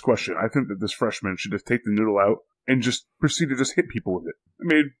back to this question, I think that this freshman should just take the noodle out and just proceed to just hit people with it. I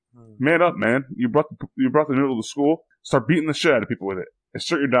mean, man up, man. You brought the noodle to school. Start beating the shit out of people with it.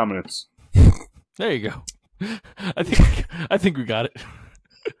 Assert your dominance. There you go. I think we got it.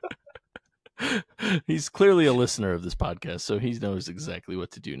 He's clearly a listener of this podcast, so he knows exactly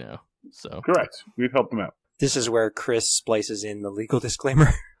what to do now. So correct. We've helped him out. This is where Chris splices in the legal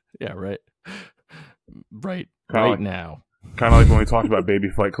disclaimer. Yeah, right. Right now. Kind of like when we talked about Baby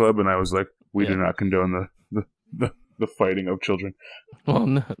Fight Club, and I was like, we do not condone the the fighting of children.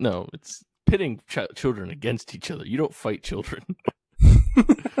 Well, no, it's pitting children against each other. You don't fight children.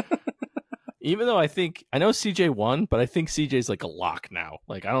 Even though I know CJ won, but I think CJ's like a lock now.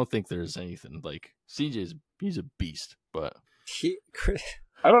 Like, I don't think there's anything like he's a beast, but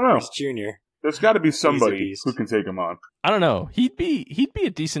I don't know. Chris Jr. There's got to be somebody who can take him on. I don't know. He'd be a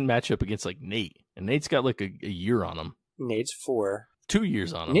decent matchup against like Nate, and Nate's got like a year on him. Nate's 4. 2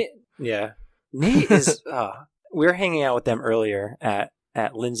 years on him. Nate is. We were hanging out with them earlier at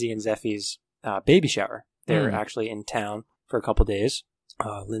Lindsay and Zeffie's baby shower. They're actually in town for a couple days.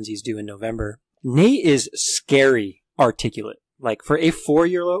 Lindsay's due in November. Nate is scary articulate. Like, for a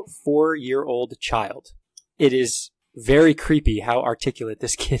 4-year-old child, it is very creepy how articulate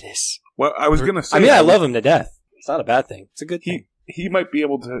this kid is. Well, I was going to say... I mean, I love him to death. It's not a bad thing. It's a good thing. He might be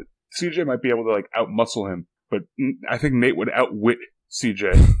able to... CJ might be able to, like, out-muscle him, but I think Nate would outwit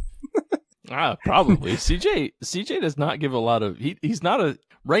CJ. Probably. CJ does not give a lot of... He's not a...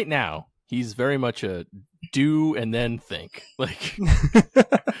 Right now, he's very much a do and then think. Like,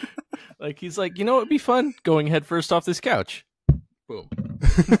 like he's like, you know what would be fun? Going head first off this couch. Boom.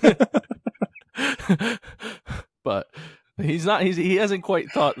 But he's not. He hasn't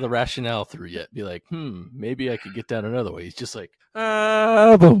quite thought the rationale through yet. Be like, maybe I could get down another way. He's just like,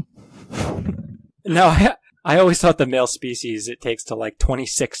 boom. No, I always thought the male species it takes to like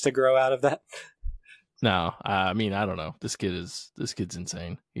 26 to grow out of that. No, I mean, I don't know. This kid's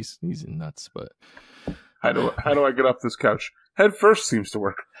insane. He's nuts. But how do I get off this couch? Head first seems to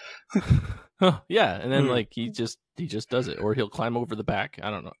work. Yeah, and then like he just does it, or he'll climb over the back.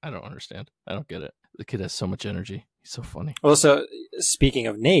 I don't know. I don't understand. I don't get it. The kid has so much energy. He's so funny. Well, so speaking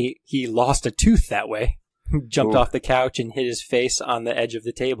of Nate, he lost a tooth that way. Jumped off the couch and hit his face on the edge of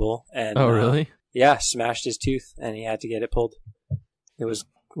the table. And oh, really? Yeah, smashed his tooth, and he had to get it pulled. It was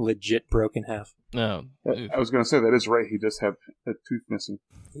legit broken half. No, I was going to say that is right. He does have a tooth missing.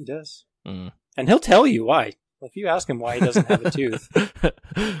 He does, and he'll tell you why. If you ask him why he doesn't have a tooth,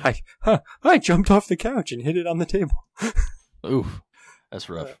 I jumped off the couch and hit it on the table. Oof, that's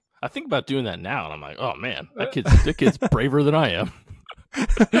rough. I think about doing that now, and I'm like, oh man, that kid's braver than I am.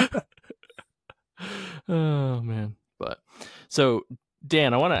 Oh man, but so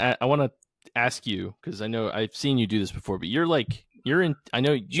Dan, I want to ask you, because I know I've seen you do this before, but you're in. I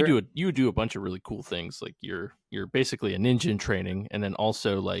know you do a bunch of really cool things. Like you're basically a ninja in training, and then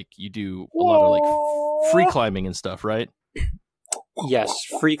also like you do a lot of like free climbing and stuff, right? Yes,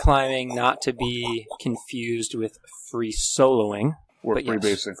 free climbing, not to be confused with free soloing or free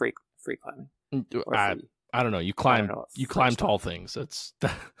basing. Free climbing. I don't know. You climb tall things. That's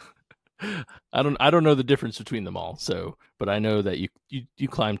I don't know the difference between them all. So, but I know that you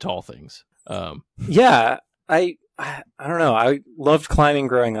climb tall things. Yeah, I don't know. I loved climbing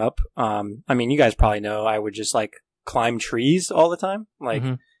growing up. I mean, you guys probably know I would just like climb trees all the time. Like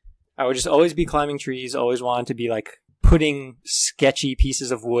I would just always be climbing trees. Always wanted to be like putting sketchy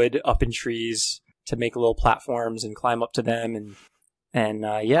pieces of wood up in trees to make little platforms and climb up to them. And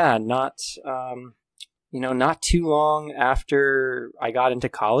yeah, not too long after I got into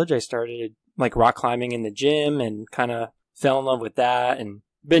college, I started like rock climbing in the gym and kind of fell in love with that, and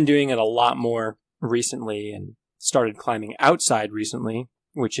been doing it a lot more recently, and started climbing outside recently,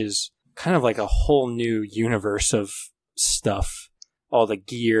 which is kind of like a whole new universe of stuff, all the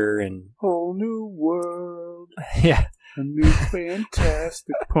gear and whole new world. Yeah. A new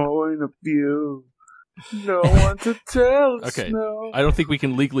fantastic point of view. No one to tell us no. I don't think we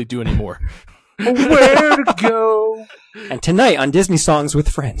can legally do any more. Where to go? And tonight on Disney Songs with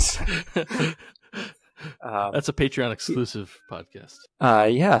Friends. That's a Patreon exclusive podcast.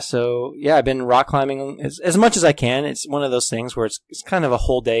 Yeah. So yeah, I've been rock climbing as much as I can. It's one of those things where it's kind of a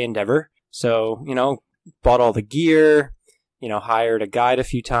whole day endeavor. So, bought all the gear, hired a guide a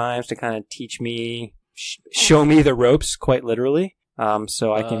few times to kind of teach me, show me the ropes, quite literally.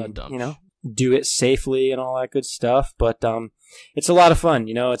 So I can, do it safely and all that good stuff. But, it's a lot of fun.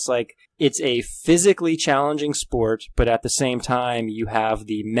 It's like, it's a physically challenging sport, but at the same time, you have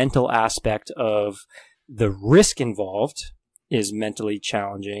the mental aspect of the risk involved is mentally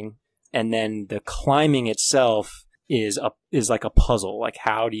challenging. And then the climbing itself is like a puzzle. Like,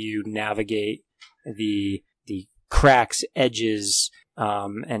 how do you navigate the cracks, edges,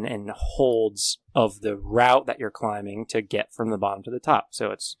 and holds of the route that you're climbing to get from the bottom to the top.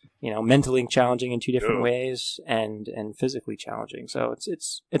 So it's, mentally challenging in two different ways and physically challenging. So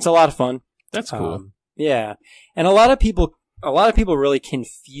it's a lot of fun. That's cool. Yeah. And a lot of people really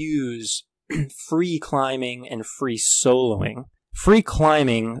confuse free climbing and free soloing. Free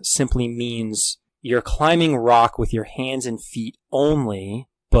climbing simply means you're climbing rock with your hands and feet only,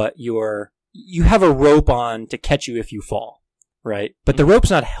 but you're you have a rope on to catch you if you fall, right? But the rope's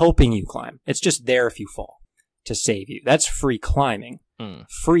not helping you climb. It's just there if you fall to save you. That's free climbing.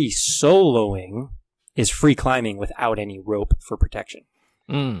 Free soloing is free climbing without any rope for protection.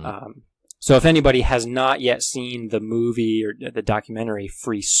 So if anybody has not yet seen the movie or the documentary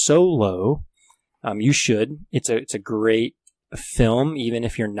Free Solo, you should. It's a great film, even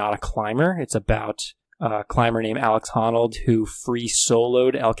if you're not a climber. It's about a climber named Alex Honnold who free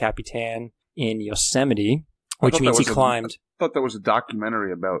soloed El Capitan in Yosemite, which means he climbed. I thought that was a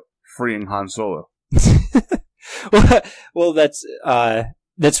documentary about freeing Han Solo. Well, that's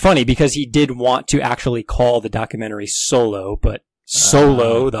funny because he did want to actually call the documentary Solo, but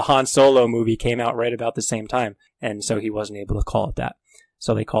Solo, the Han Solo movie, came out right about the same time, and so he wasn't able to call it that.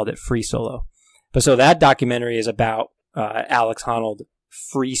 So they called it Free Solo. But so that documentary is about Alex Honnold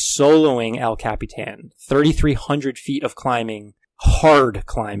free soloing El Capitan, 3,300 feet of climbing, hard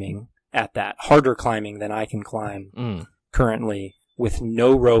climbing at that, harder climbing than I can climb currently with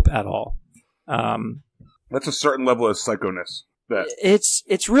no rope at all. That's a certain level of psychoness.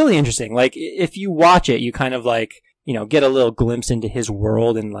 It's really interesting. Like if you watch it, you kind of like, you know, get a little glimpse into his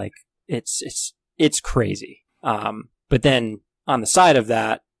world, and like it's crazy. But then on the side of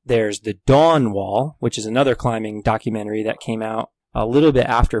that, there's the Dawn Wall, which is another climbing documentary that came out a little bit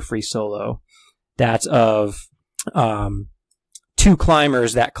after Free Solo. That's of two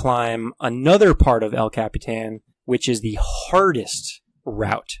climbers that climb another part of El Capitan, which is the hardest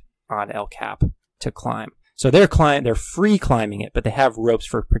route on El Cap to climb. So they're free climbing it, but they have ropes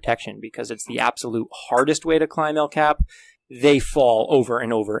for protection because it's the absolute hardest way to climb El Cap. They fall over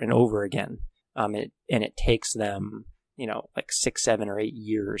and over and over again. And it takes them, you know, like 6, 7, or 8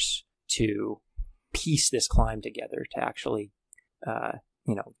 years to piece this climb together to actually,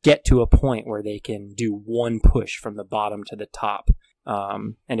 you know, get to a point where they can do one push from the bottom to the top.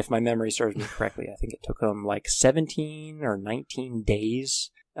 And if my memory serves me correctly, I think it took them like 17 or 19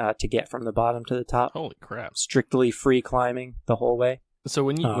 days to get from the bottom to the top. Holy crap. Strictly free climbing the whole way. So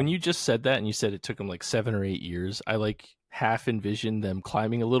when you just said that and you said it took them like 7 or 8 years, I like half envisioned them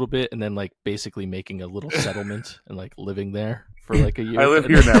climbing a little bit and then like basically making a little settlement and like living there for like a year. I live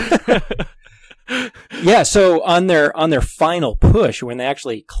here now. Yeah, so on their final push, when they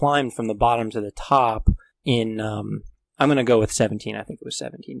actually climbed from the bottom to the top in I'm going to go with 17, I think it was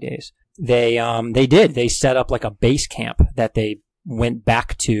 17 days. They set up like a base camp that they went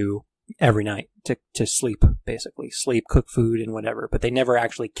back to every night to sleep, basically. Sleep, cook food, and whatever. But they never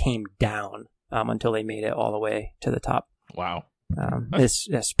actually came down until they made it all the way to the top. Wow.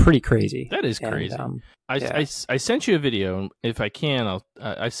 That's pretty crazy. That is crazy. And, I sent you a video, and if I can,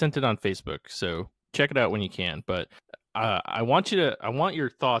 I sent it on Facebook, so check it out when you can. But I want your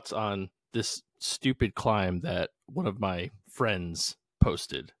thoughts on this stupid climb that one of my friends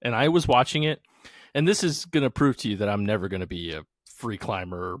posted. And I was watching it, and this is going to prove to you that I'm never going to be a free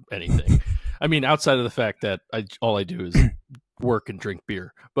climber or anything. I mean, outside of the fact that all I do is work and drink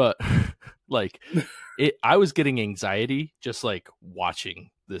beer. But like I was getting anxiety just like watching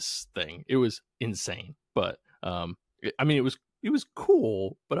this thing. It was insane. But I mean, it was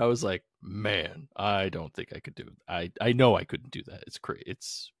cool, but I was like, man, I don't think I could do it. I know I couldn't do that. It's crazy.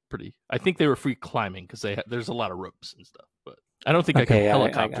 It's pretty. I think they were free climbing because there's a lot of ropes and stuff, but I don't think I could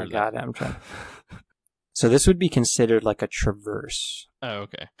helicopter. I got it. I'm trying. So this would be considered like a traverse. Oh,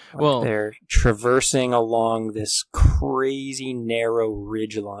 okay. Like well, they're traversing along this crazy narrow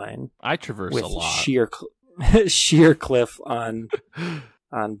ridge line. I traverse with a lot. sheer cliff on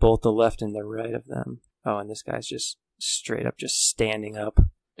both the left and the right of them. Oh, and this guy's just straight up just standing up.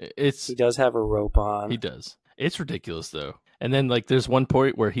 He does have a rope on. He does. It's ridiculous though. And then like there's one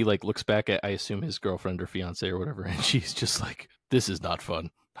point where he like looks back at, I assume, his girlfriend or fiance or whatever, and she's just like, "This is not fun.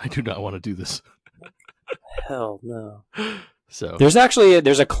 I do not want to do this." Hell no. So there's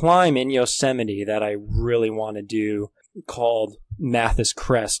a climb in Yosemite that I really want to do called Mathis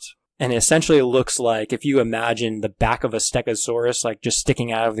Crest. And it essentially looks like if you imagine the back of a stegosaurus like just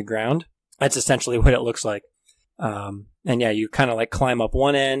sticking out of the ground. That's essentially what it looks like. And yeah, you kind of like climb up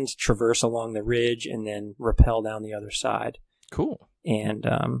one end, traverse along the ridge, and then rappel down the other side. Cool. And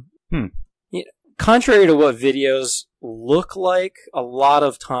you know, contrary to what videos look like, a lot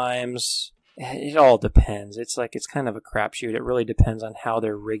of times it all depends. It's kind of a crapshoot. It really depends on how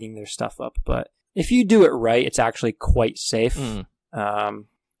they're rigging their stuff up. But if you do it right, it's actually quite safe.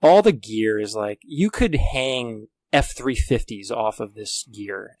 All the gear is like, you could hang F-350s off of this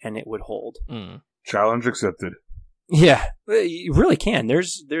gear and it would hold. Challenge accepted. Yeah, you really can.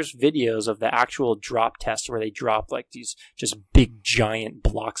 There's videos of the actual drop tests where they drop like these just big giant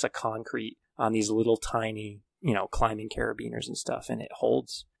blocks of concrete on these little tiny, you know, climbing carabiners and stuff, and it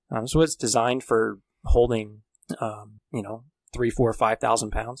holds. So it's designed for holding, 3, 4,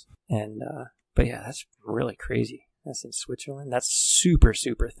 5,000 pounds. And, but yeah, that's really crazy. That's in Switzerland. That's super,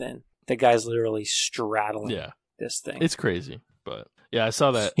 super thin. The guy's literally straddling this thing. It's crazy. But yeah, I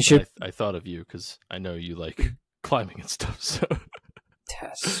saw that. I thought of you because I know you like climbing and stuff. So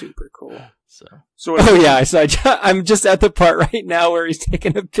that's super cool. So oh yeah, I'm just at the part right now where he's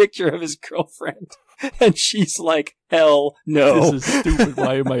taking a picture of his girlfriend, and she's like, "Hell no, this is stupid.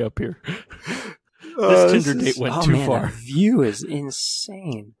 Why am I up here?" This Tinder date went too far. The view is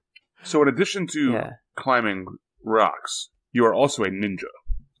insane. So in addition to climbing rocks, you are also a ninja.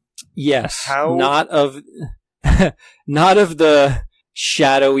 Yes. How? Not of the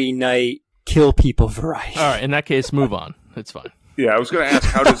shadowy knight kill people variety. All right, in that case, move on. It's fine. Yeah, I was going to ask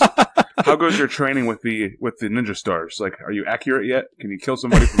how goes your training with the ninja stars? Like, are you accurate yet? Can you kill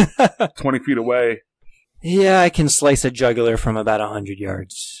somebody from 20 feet away? Yeah, I can slice a jugular from about 100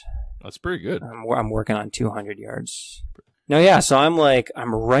 yards. That's pretty good. I'm working on 200 yards. No, yeah, so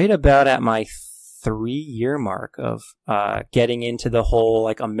I'm right about at my 3-year mark of getting into the whole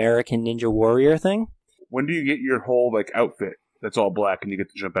like American Ninja Warrior thing. When do you get your whole like outfit that's all black and you get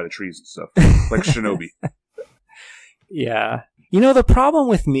to jump out of trees and stuff like Shinobi? Yeah. The problem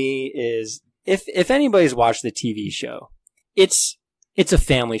with me is if anybody's watched the TV show, it's a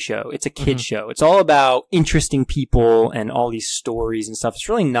family show. It's a kid show. It's all about interesting people and all these stories and stuff. It's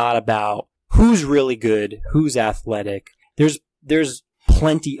really not about who's really good, who's athletic. There's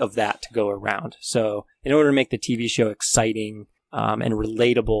plenty of that to go around. So in order to make the TV show exciting and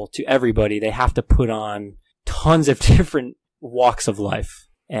relatable to everybody, they have to put on tons of different walks of life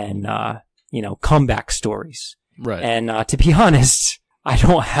and, comeback stories. Right. And to be honest, I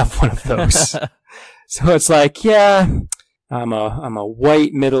don't have one of those. So it's like, yeah, I'm a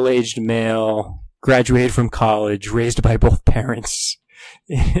white middle-aged male, graduated from college, raised by both parents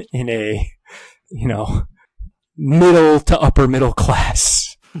in a, middle to upper middle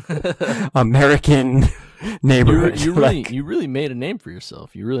class American neighborhood. You really made a name for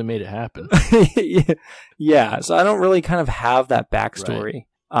yourself. You really made it happen. Yeah. So I don't really kind of have that backstory.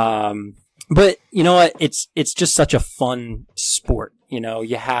 Right. But you know what? It's just such a fun sport.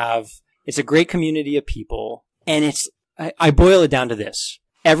 It's a great community of people, and I boil it down to this.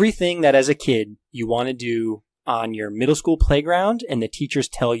 Everything that as a kid you want to do on your middle school playground and the teachers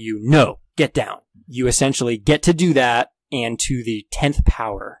tell you, no, get down. You essentially get to do that and to the 10th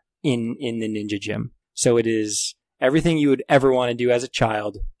power in the ninja gym. So it is everything you would ever want to do as a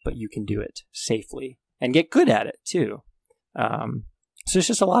child, but you can do it safely and get good at it too. So it's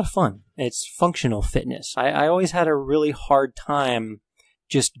just a lot of fun. It's functional fitness. I always had a really hard time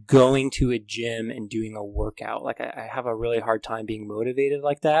just going to a gym and doing a workout. Like I have a really hard time being motivated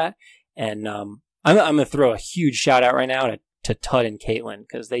like that. And I'm going to throw a huge shout out right now to Tud and Caitlin,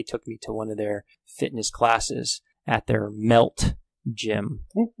 because they took me to one of their fitness classes at their Melt gym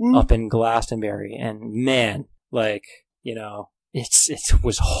up in Glastonbury. And man, it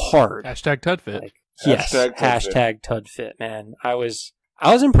was hard. Hashtag TudFit. Yes, hashtag TudFit, man. I was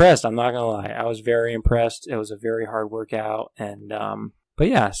impressed. I'm not gonna lie. I was very impressed. It was a very hard workout, and but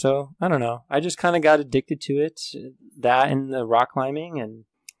yeah. So I don't know. I just kind of got addicted to it. That and the rock climbing, and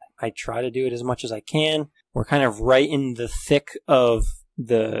I try to do it as much as I can. We're kind of right in the thick of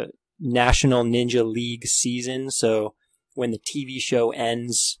the National Ninja League season. So when the TV show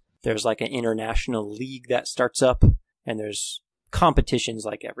ends, there's like an international league that starts up, and there's competitions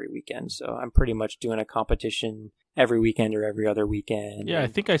like every weekend. So I'm pretty much doing a competition every weekend or every other weekend. Yeah, I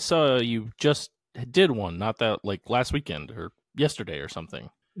think I saw you just did one, not that like last weekend or yesterday or something.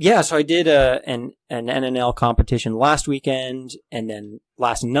 Yeah, so I did an NNL competition last weekend, and then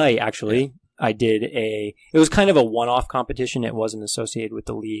last night actually I did it was kind of a one-off competition. It wasn't associated with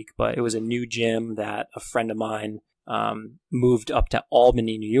the league, but it was a new gym that a friend of mine moved up to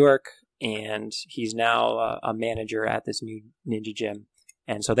Albany, New York, and he's now a manager at this new ninja gym.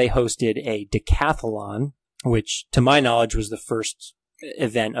 And so they hosted a decathlon, which to my knowledge was the first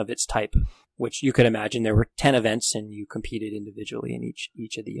event of its type, which you could imagine there were 10 events and you competed individually in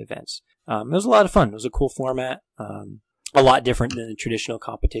each of the events. It was a lot of fun. It was a cool format. A lot different than the traditional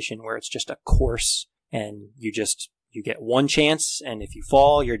competition where it's just a course and you get one chance, and if you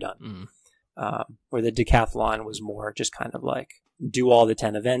fall, you're done. Where the decathlon was more just kind of like do all the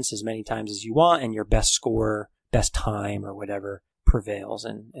 10 events as many times as you want, and your best score, best time or whatever prevails,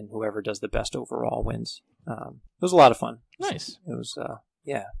 and whoever does the best overall wins. It was a lot of fun. Nice. It was,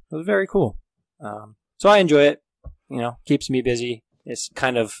 it was very cool. So I enjoy it, keeps me busy. It's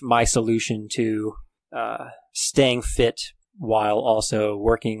kind of my solution to, staying fit while also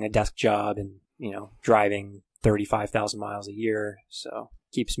working a desk job and, driving 35,000 miles a year. So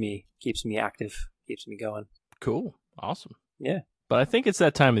keeps me active, keeps me going. Cool. Awesome. Yeah. But I think it's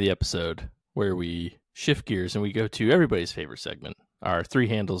that time of the episode where we shift gears and we go to everybody's favorite segment, our 3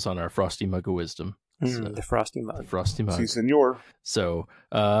 handles on our Frosty Mug of Wisdom. The Frosty Mug. The Frosty Mug. Si, senor. So,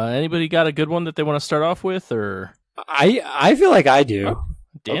 anybody got a good one that they want to start off with, or? I feel like I do. Oh,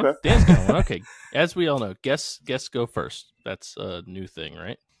 Okay. Dan's got one. Okay. As we all know, guests go first. That's a new thing,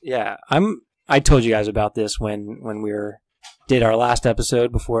 right? Yeah, I told you guys about this when we did our last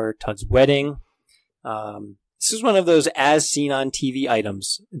episode before Todd's wedding. This is one of those as seen on TV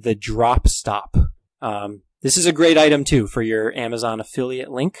items, the drop stop. This is a great item too for your Amazon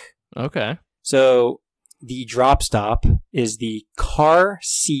affiliate link. Okay. So the drop stop is the car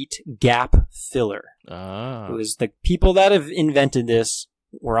seat gap filler. It was the people that have invented this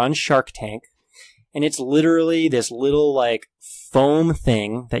were on Shark Tank, and it's literally this little like foam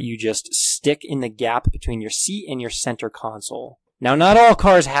thing that you just stick in the gap between your seat and your center console. Now, not all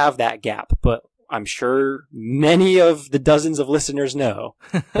cars have that gap, but I'm sure many of the dozens of listeners know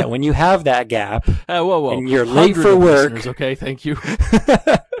that when you have that gap whoa. and you're late for work, okay, thank you.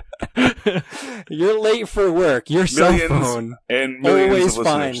 You're late for work, your cell Millions phone and millions always of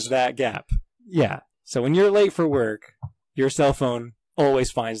finds listeners. that gap. Yeah. So when you're late for work, your cell phone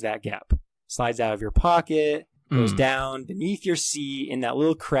always finds that gap. Slides out of your pocket, goes down beneath your seat in that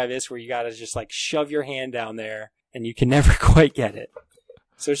little crevice where you gotta just like shove your hand down there and you can never quite get it.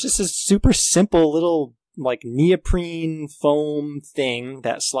 So it's just a super simple little like neoprene foam thing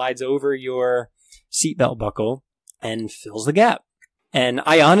that slides over your seatbelt buckle and fills the gap. And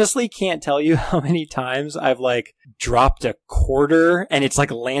I honestly can't tell you how many times I've like dropped a quarter and it's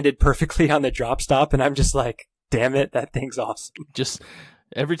like landed perfectly on the drop stop and I'm just like, damn it, that thing's awesome. Just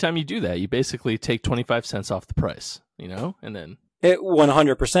every time you do that, you basically take 25 cents off the price, and then It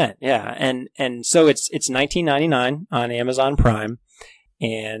 100%, yeah. And so it's $19.99 on Amazon Prime.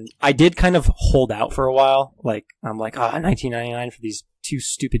 And I did kind of hold out for a while. Like, I'm like, $19.99 for these 2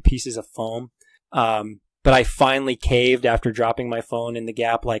 stupid pieces of foam. But I finally caved after dropping my phone in the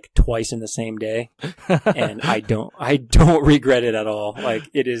gap like twice in the same day. And I don't regret it at all. Like,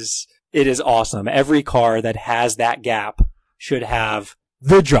 it is awesome. Every car that has that gap should have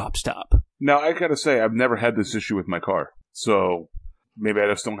the drop stop. Now, I gotta say, I've never had this issue with my car. So maybe I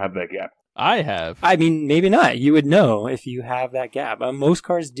just don't have that gap. I have. I mean, maybe not. You would know if you have that gap. Most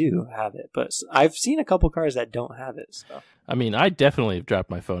cars do have it, but I've seen a couple cars that don't have it. So I mean, I definitely have dropped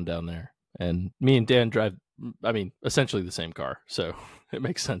my phone down there. And me and Dan drive, essentially the same car. So it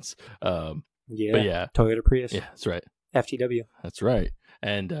makes sense. yeah. But yeah. Toyota Prius. Yeah, that's right. FTW. That's right.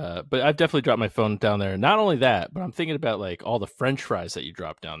 And, but I've definitely dropped my phone down there. Not only that, but I'm thinking about like all the French fries that you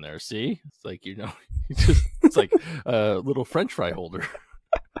drop down there. See? It's like, it's like a little French fry holder.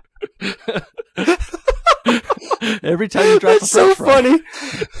 Every time you drop That's a French so fry. funny.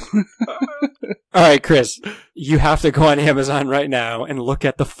 All right, Chris, you have to go on Amazon right now and look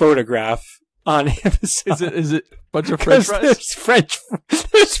at the photograph on Amazon. Is it a bunch of French fries? There's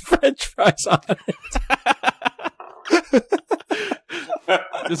French fries on it.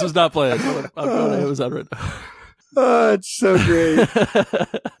 This was not planned. I'm going to Amazon right now. Oh, it's so great.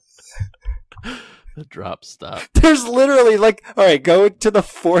 The drop stop. There's literally like, all right, go to the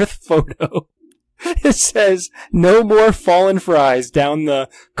 4th photo. It says, no more fallen fries down the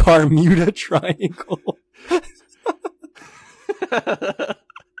Carmuda Triangle.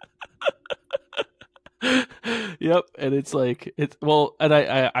 Yep, and it's like and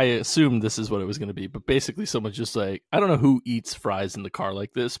I assumed this is what it was going to be, but basically someone's just like, I don't know who eats fries in the car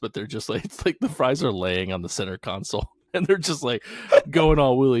like this, but they're just like, it's like the fries are laying on the center console and they're just like going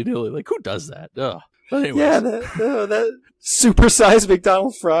all willy nilly. Like, who does that? Ugh. But anyways. Yeah, that supersized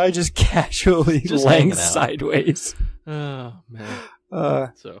McDonald's fry just casually Just laying hanging out. sideways. Oh man.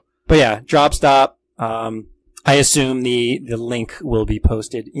 But yeah, drop stop. I assume the link will be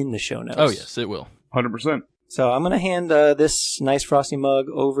posted in the show notes. Oh yes, it will. 100%. So I'm going to hand this nice frosty mug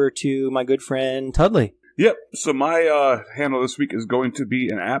over to my good friend Tudley. Yep. So my handle this week is going to be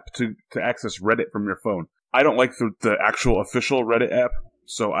an app to access Reddit from your phone. I don't like the actual official Reddit app,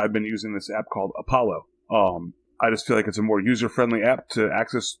 so I've been using this app called Apollo. I just feel like it's a more user-friendly app to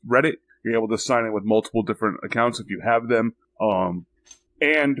access Reddit. You're able to sign in with multiple different accounts if you have them.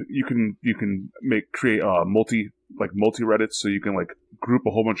 And you can create multi Reddits, so you can like group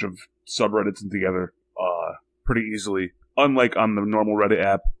a whole bunch of subreddits together pretty easily. Unlike on the normal Reddit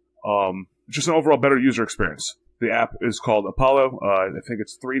app, just an overall better user experience. The app is called Apollo. I think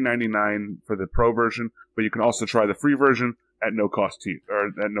it's $3.99 for the pro version, but you can also try the free version at no cost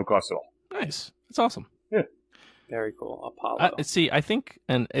at no cost at all. Nice. That's awesome. Yeah. Very cool. Apollo. See, I think,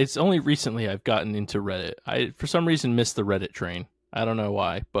 and it's only recently I've gotten into Reddit. I, for some reason, missed the Reddit train. I don't know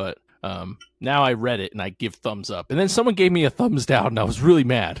why, but now I read it and I give thumbs up. And then someone gave me a thumbs down and I was really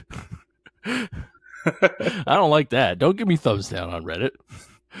mad. I don't like that. Don't give me thumbs down on Reddit.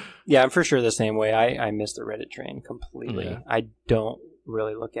 Yeah, I'm for sure the same way. I miss the Reddit train completely. Yeah. I don't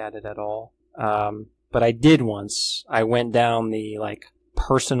really look at it at all. But I did once. I went down the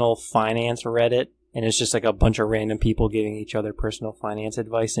personal finance Reddit, and it's just a bunch of random people giving each other personal finance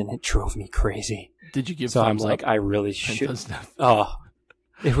advice, and it drove me crazy. Did you give so thumbs I'm up? I really should. Oh,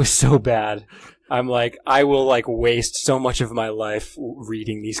 it was so bad. I'm I will waste so much of my life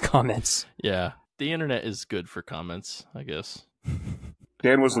reading these comments. Yeah, the internet is good for comments, I guess.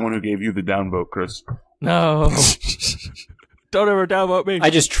 Dan was the one who gave you the downvote, Chris. No, don't ever downvote me. I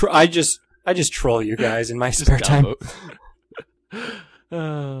just troll you guys in my spare time.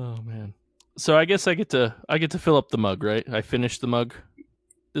 Oh man! So I guess I get to fill up the mug, right? I finished the mug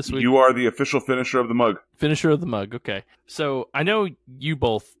this week. You are the official finisher of the mug. Finisher of the mug. Okay. So I know you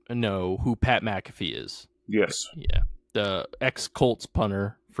both know who Pat McAfee is. Yes. Yeah, the ex-Colts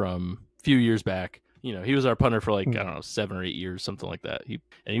punter from a few years back. You know, he was our punter for I don't know, 7 or 8 years, something like that. He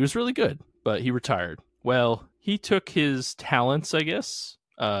was really good, but he retired. Well, he took his talents, I guess,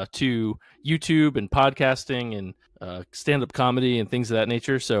 to YouTube and podcasting and stand-up comedy and things of that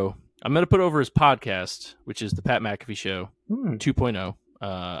nature. So I'm going to put over his podcast, which is the Pat McAfee Show 2.0.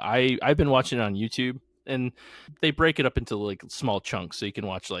 I've been watching it on YouTube, and they break it up into small chunks, so you can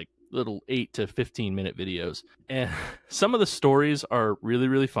watch little 8 to 15 minute videos. And some of the stories are really,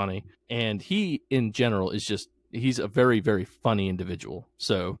 really funny. And he, in general, he's a very, very funny individual.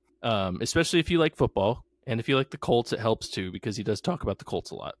 So, especially if you like football and if you like the Colts, it helps too, because he does talk about the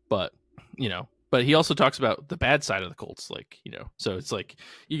Colts a lot. But, but he also talks about the bad side of the Colts, so it's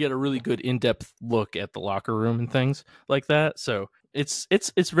you get a really good in-depth look at the locker room and things like that. So it's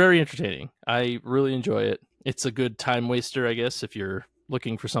very entertaining. I really enjoy it. It's a good time waster, I guess, if you're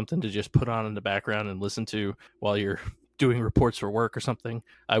looking for something to just put on in the background and listen to while you're doing reports for work or something.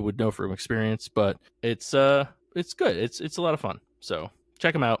 I would know from experience, but it's good. It's a lot of fun. So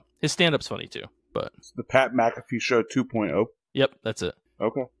check him out. His stand-up's funny too. But it's the Pat McAfee Show 2.0. Yep, that's it.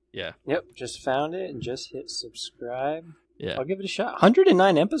 Okay. Yeah. Yep, just found it and just hit subscribe. Yeah. I'll give it a shot.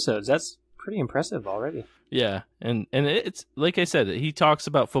 109 episodes. That's pretty impressive already. Yeah, and it's like I said, he talks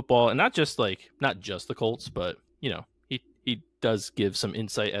about football, and not just the Colts, but he does give some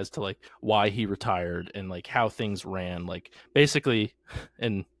insight as to why he retired and how things ran, basically.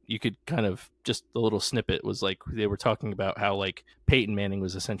 And you could kind of, just a little snippet was they were talking about how Peyton Manning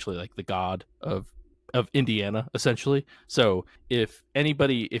was essentially the god of Indiana, essentially. So if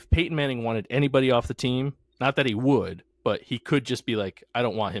Peyton Manning wanted anybody off the team, not that he would, but he could just be I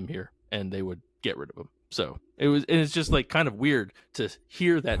don't want him here, and they would get rid of him. So it's just kind of weird to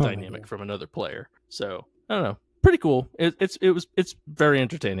hear that dynamic from another player. So I don't know, pretty cool. It's very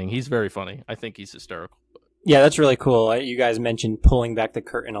entertaining. He's very funny. I think he's hysterical. Yeah, that's really cool. You guys mentioned pulling back the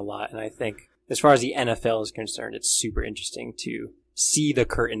curtain a lot, and I think as far as the NFL is concerned, it's super interesting to see the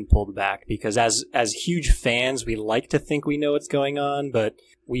curtain pulled back, because as huge fans, we like to think we know what's going on, but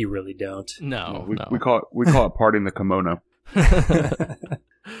we really don't. No. We call it parting the kimono.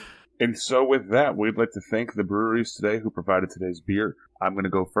 And so with that, we'd like to thank the breweries today who provided today's beer. I'm going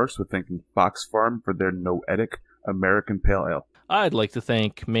to go first with thanking Fox Farm for their Noetic American Pale Ale. I'd like to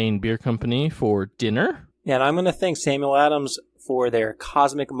thank Maine Beer Company for dinner. Yeah, and I'm going to thank Samuel Adams for their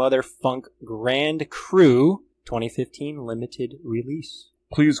Cosmic Mother Funk Grand Cru 2015 limited release.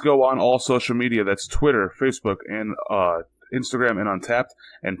 Please go on all social media. That's Twitter, Facebook, and Instagram, and Untappd,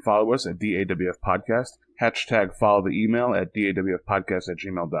 and follow us at DAWF Podcast. Hashtag follow the email at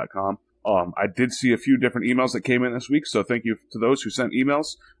dawfpodcast@gmail.com. I did see a few different emails that came in this week, so thank you to those who sent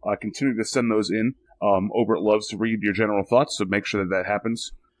emails. Continue to send those in. Obert loves to read your general thoughts, so make sure that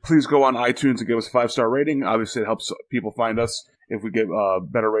happens. Please go on iTunes and give us a 5-star rating. Obviously, it helps people find us. If we get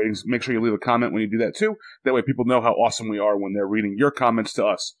better ratings, make sure you leave a comment when you do that too. That way people know how awesome we are when they're reading your comments to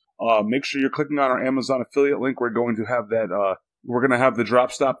us. Make sure you're clicking on our Amazon affiliate link. We're going to have that. We're going to have the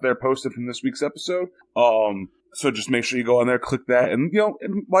drop stop there posted from this week's episode. So just make sure you go on there, click that, and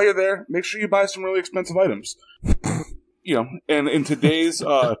and while you're there, make sure you buy some really expensive items. And in today's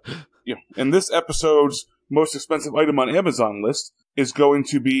in this episode's most expensive item on Amazon list is going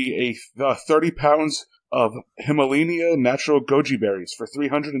to be a 30 pounds of Himalaya natural goji berries for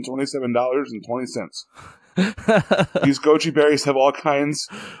 $327.20. These goji berries have all kinds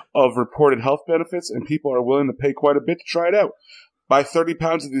of reported health benefits, and people are willing to pay quite a bit to try it out. Buy 30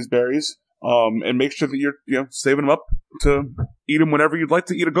 pounds of these berries, and make sure that you're saving them up to eat them whenever you'd like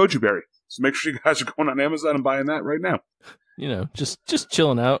to eat a goji berry. So make sure you guys are going on Amazon and buying that right now. Just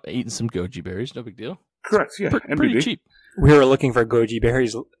chilling out, eating some goji berries, no big deal. Correct, yeah. Pretty cheap. We were looking for goji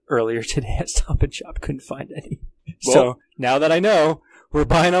berries earlier today at Stop and Shop. Couldn't find any. Well, so now that I know, we're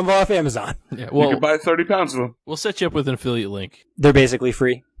buying them off Amazon. Yeah, you can buy 30 pounds of them. We'll set you up with an affiliate link. They're basically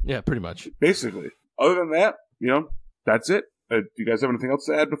free. Yeah, pretty much. Basically. Other than that, that's it. Do you guys have anything else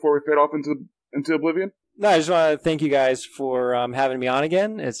to add before we fade off into oblivion? No, I just want to thank you guys for having me on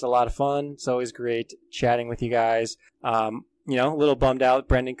again. It's a lot of fun. It's always great chatting with you guys. A little bummed out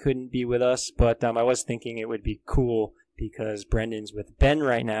Brendan couldn't be with us, but I was thinking it would be cool because Brendan's with Ben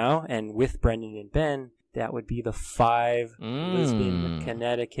right now, and with Brendan and Ben, that would be the 5 Lisbon,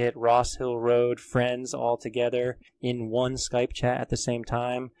 Connecticut, Ross Hill Road friends all together in one Skype chat at the same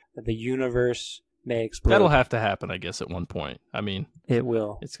time. The universe may explode. That'll have to happen, I guess, at one point. I mean, it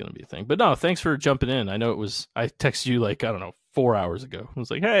will. It's going to be a thing. But no, thanks for jumping in. I know I texted you 4 hours ago. I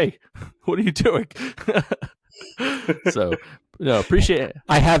was like, hey, what are you doing? So, no, appreciate it.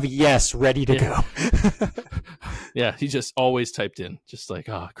 I have yes ready to go. Yeah, he just always typed in, just like,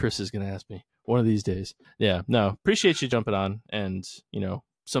 Chris is going to ask me one of these days. Yeah, no, appreciate you jumping on. And,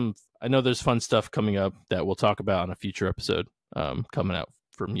 I know there's fun stuff coming up that we'll talk about on a future episode coming out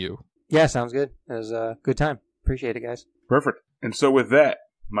from you. Yeah, sounds good. It was a good time. Appreciate it, guys. Perfect. And so with that,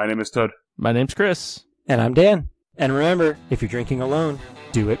 my name is Todd. My name's Chris. And I'm Dan. And remember, if you're drinking alone,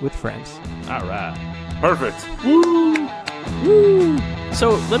 do it with friends. All right. Perfect. Woo! Woo!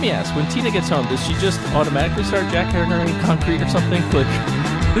 So let me ask, when Tina gets home, does she just automatically start jackhammering concrete or something? Like,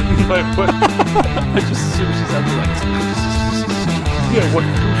 I just assume she's out there like... Yeah, what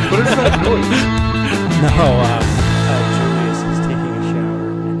is that noise? No,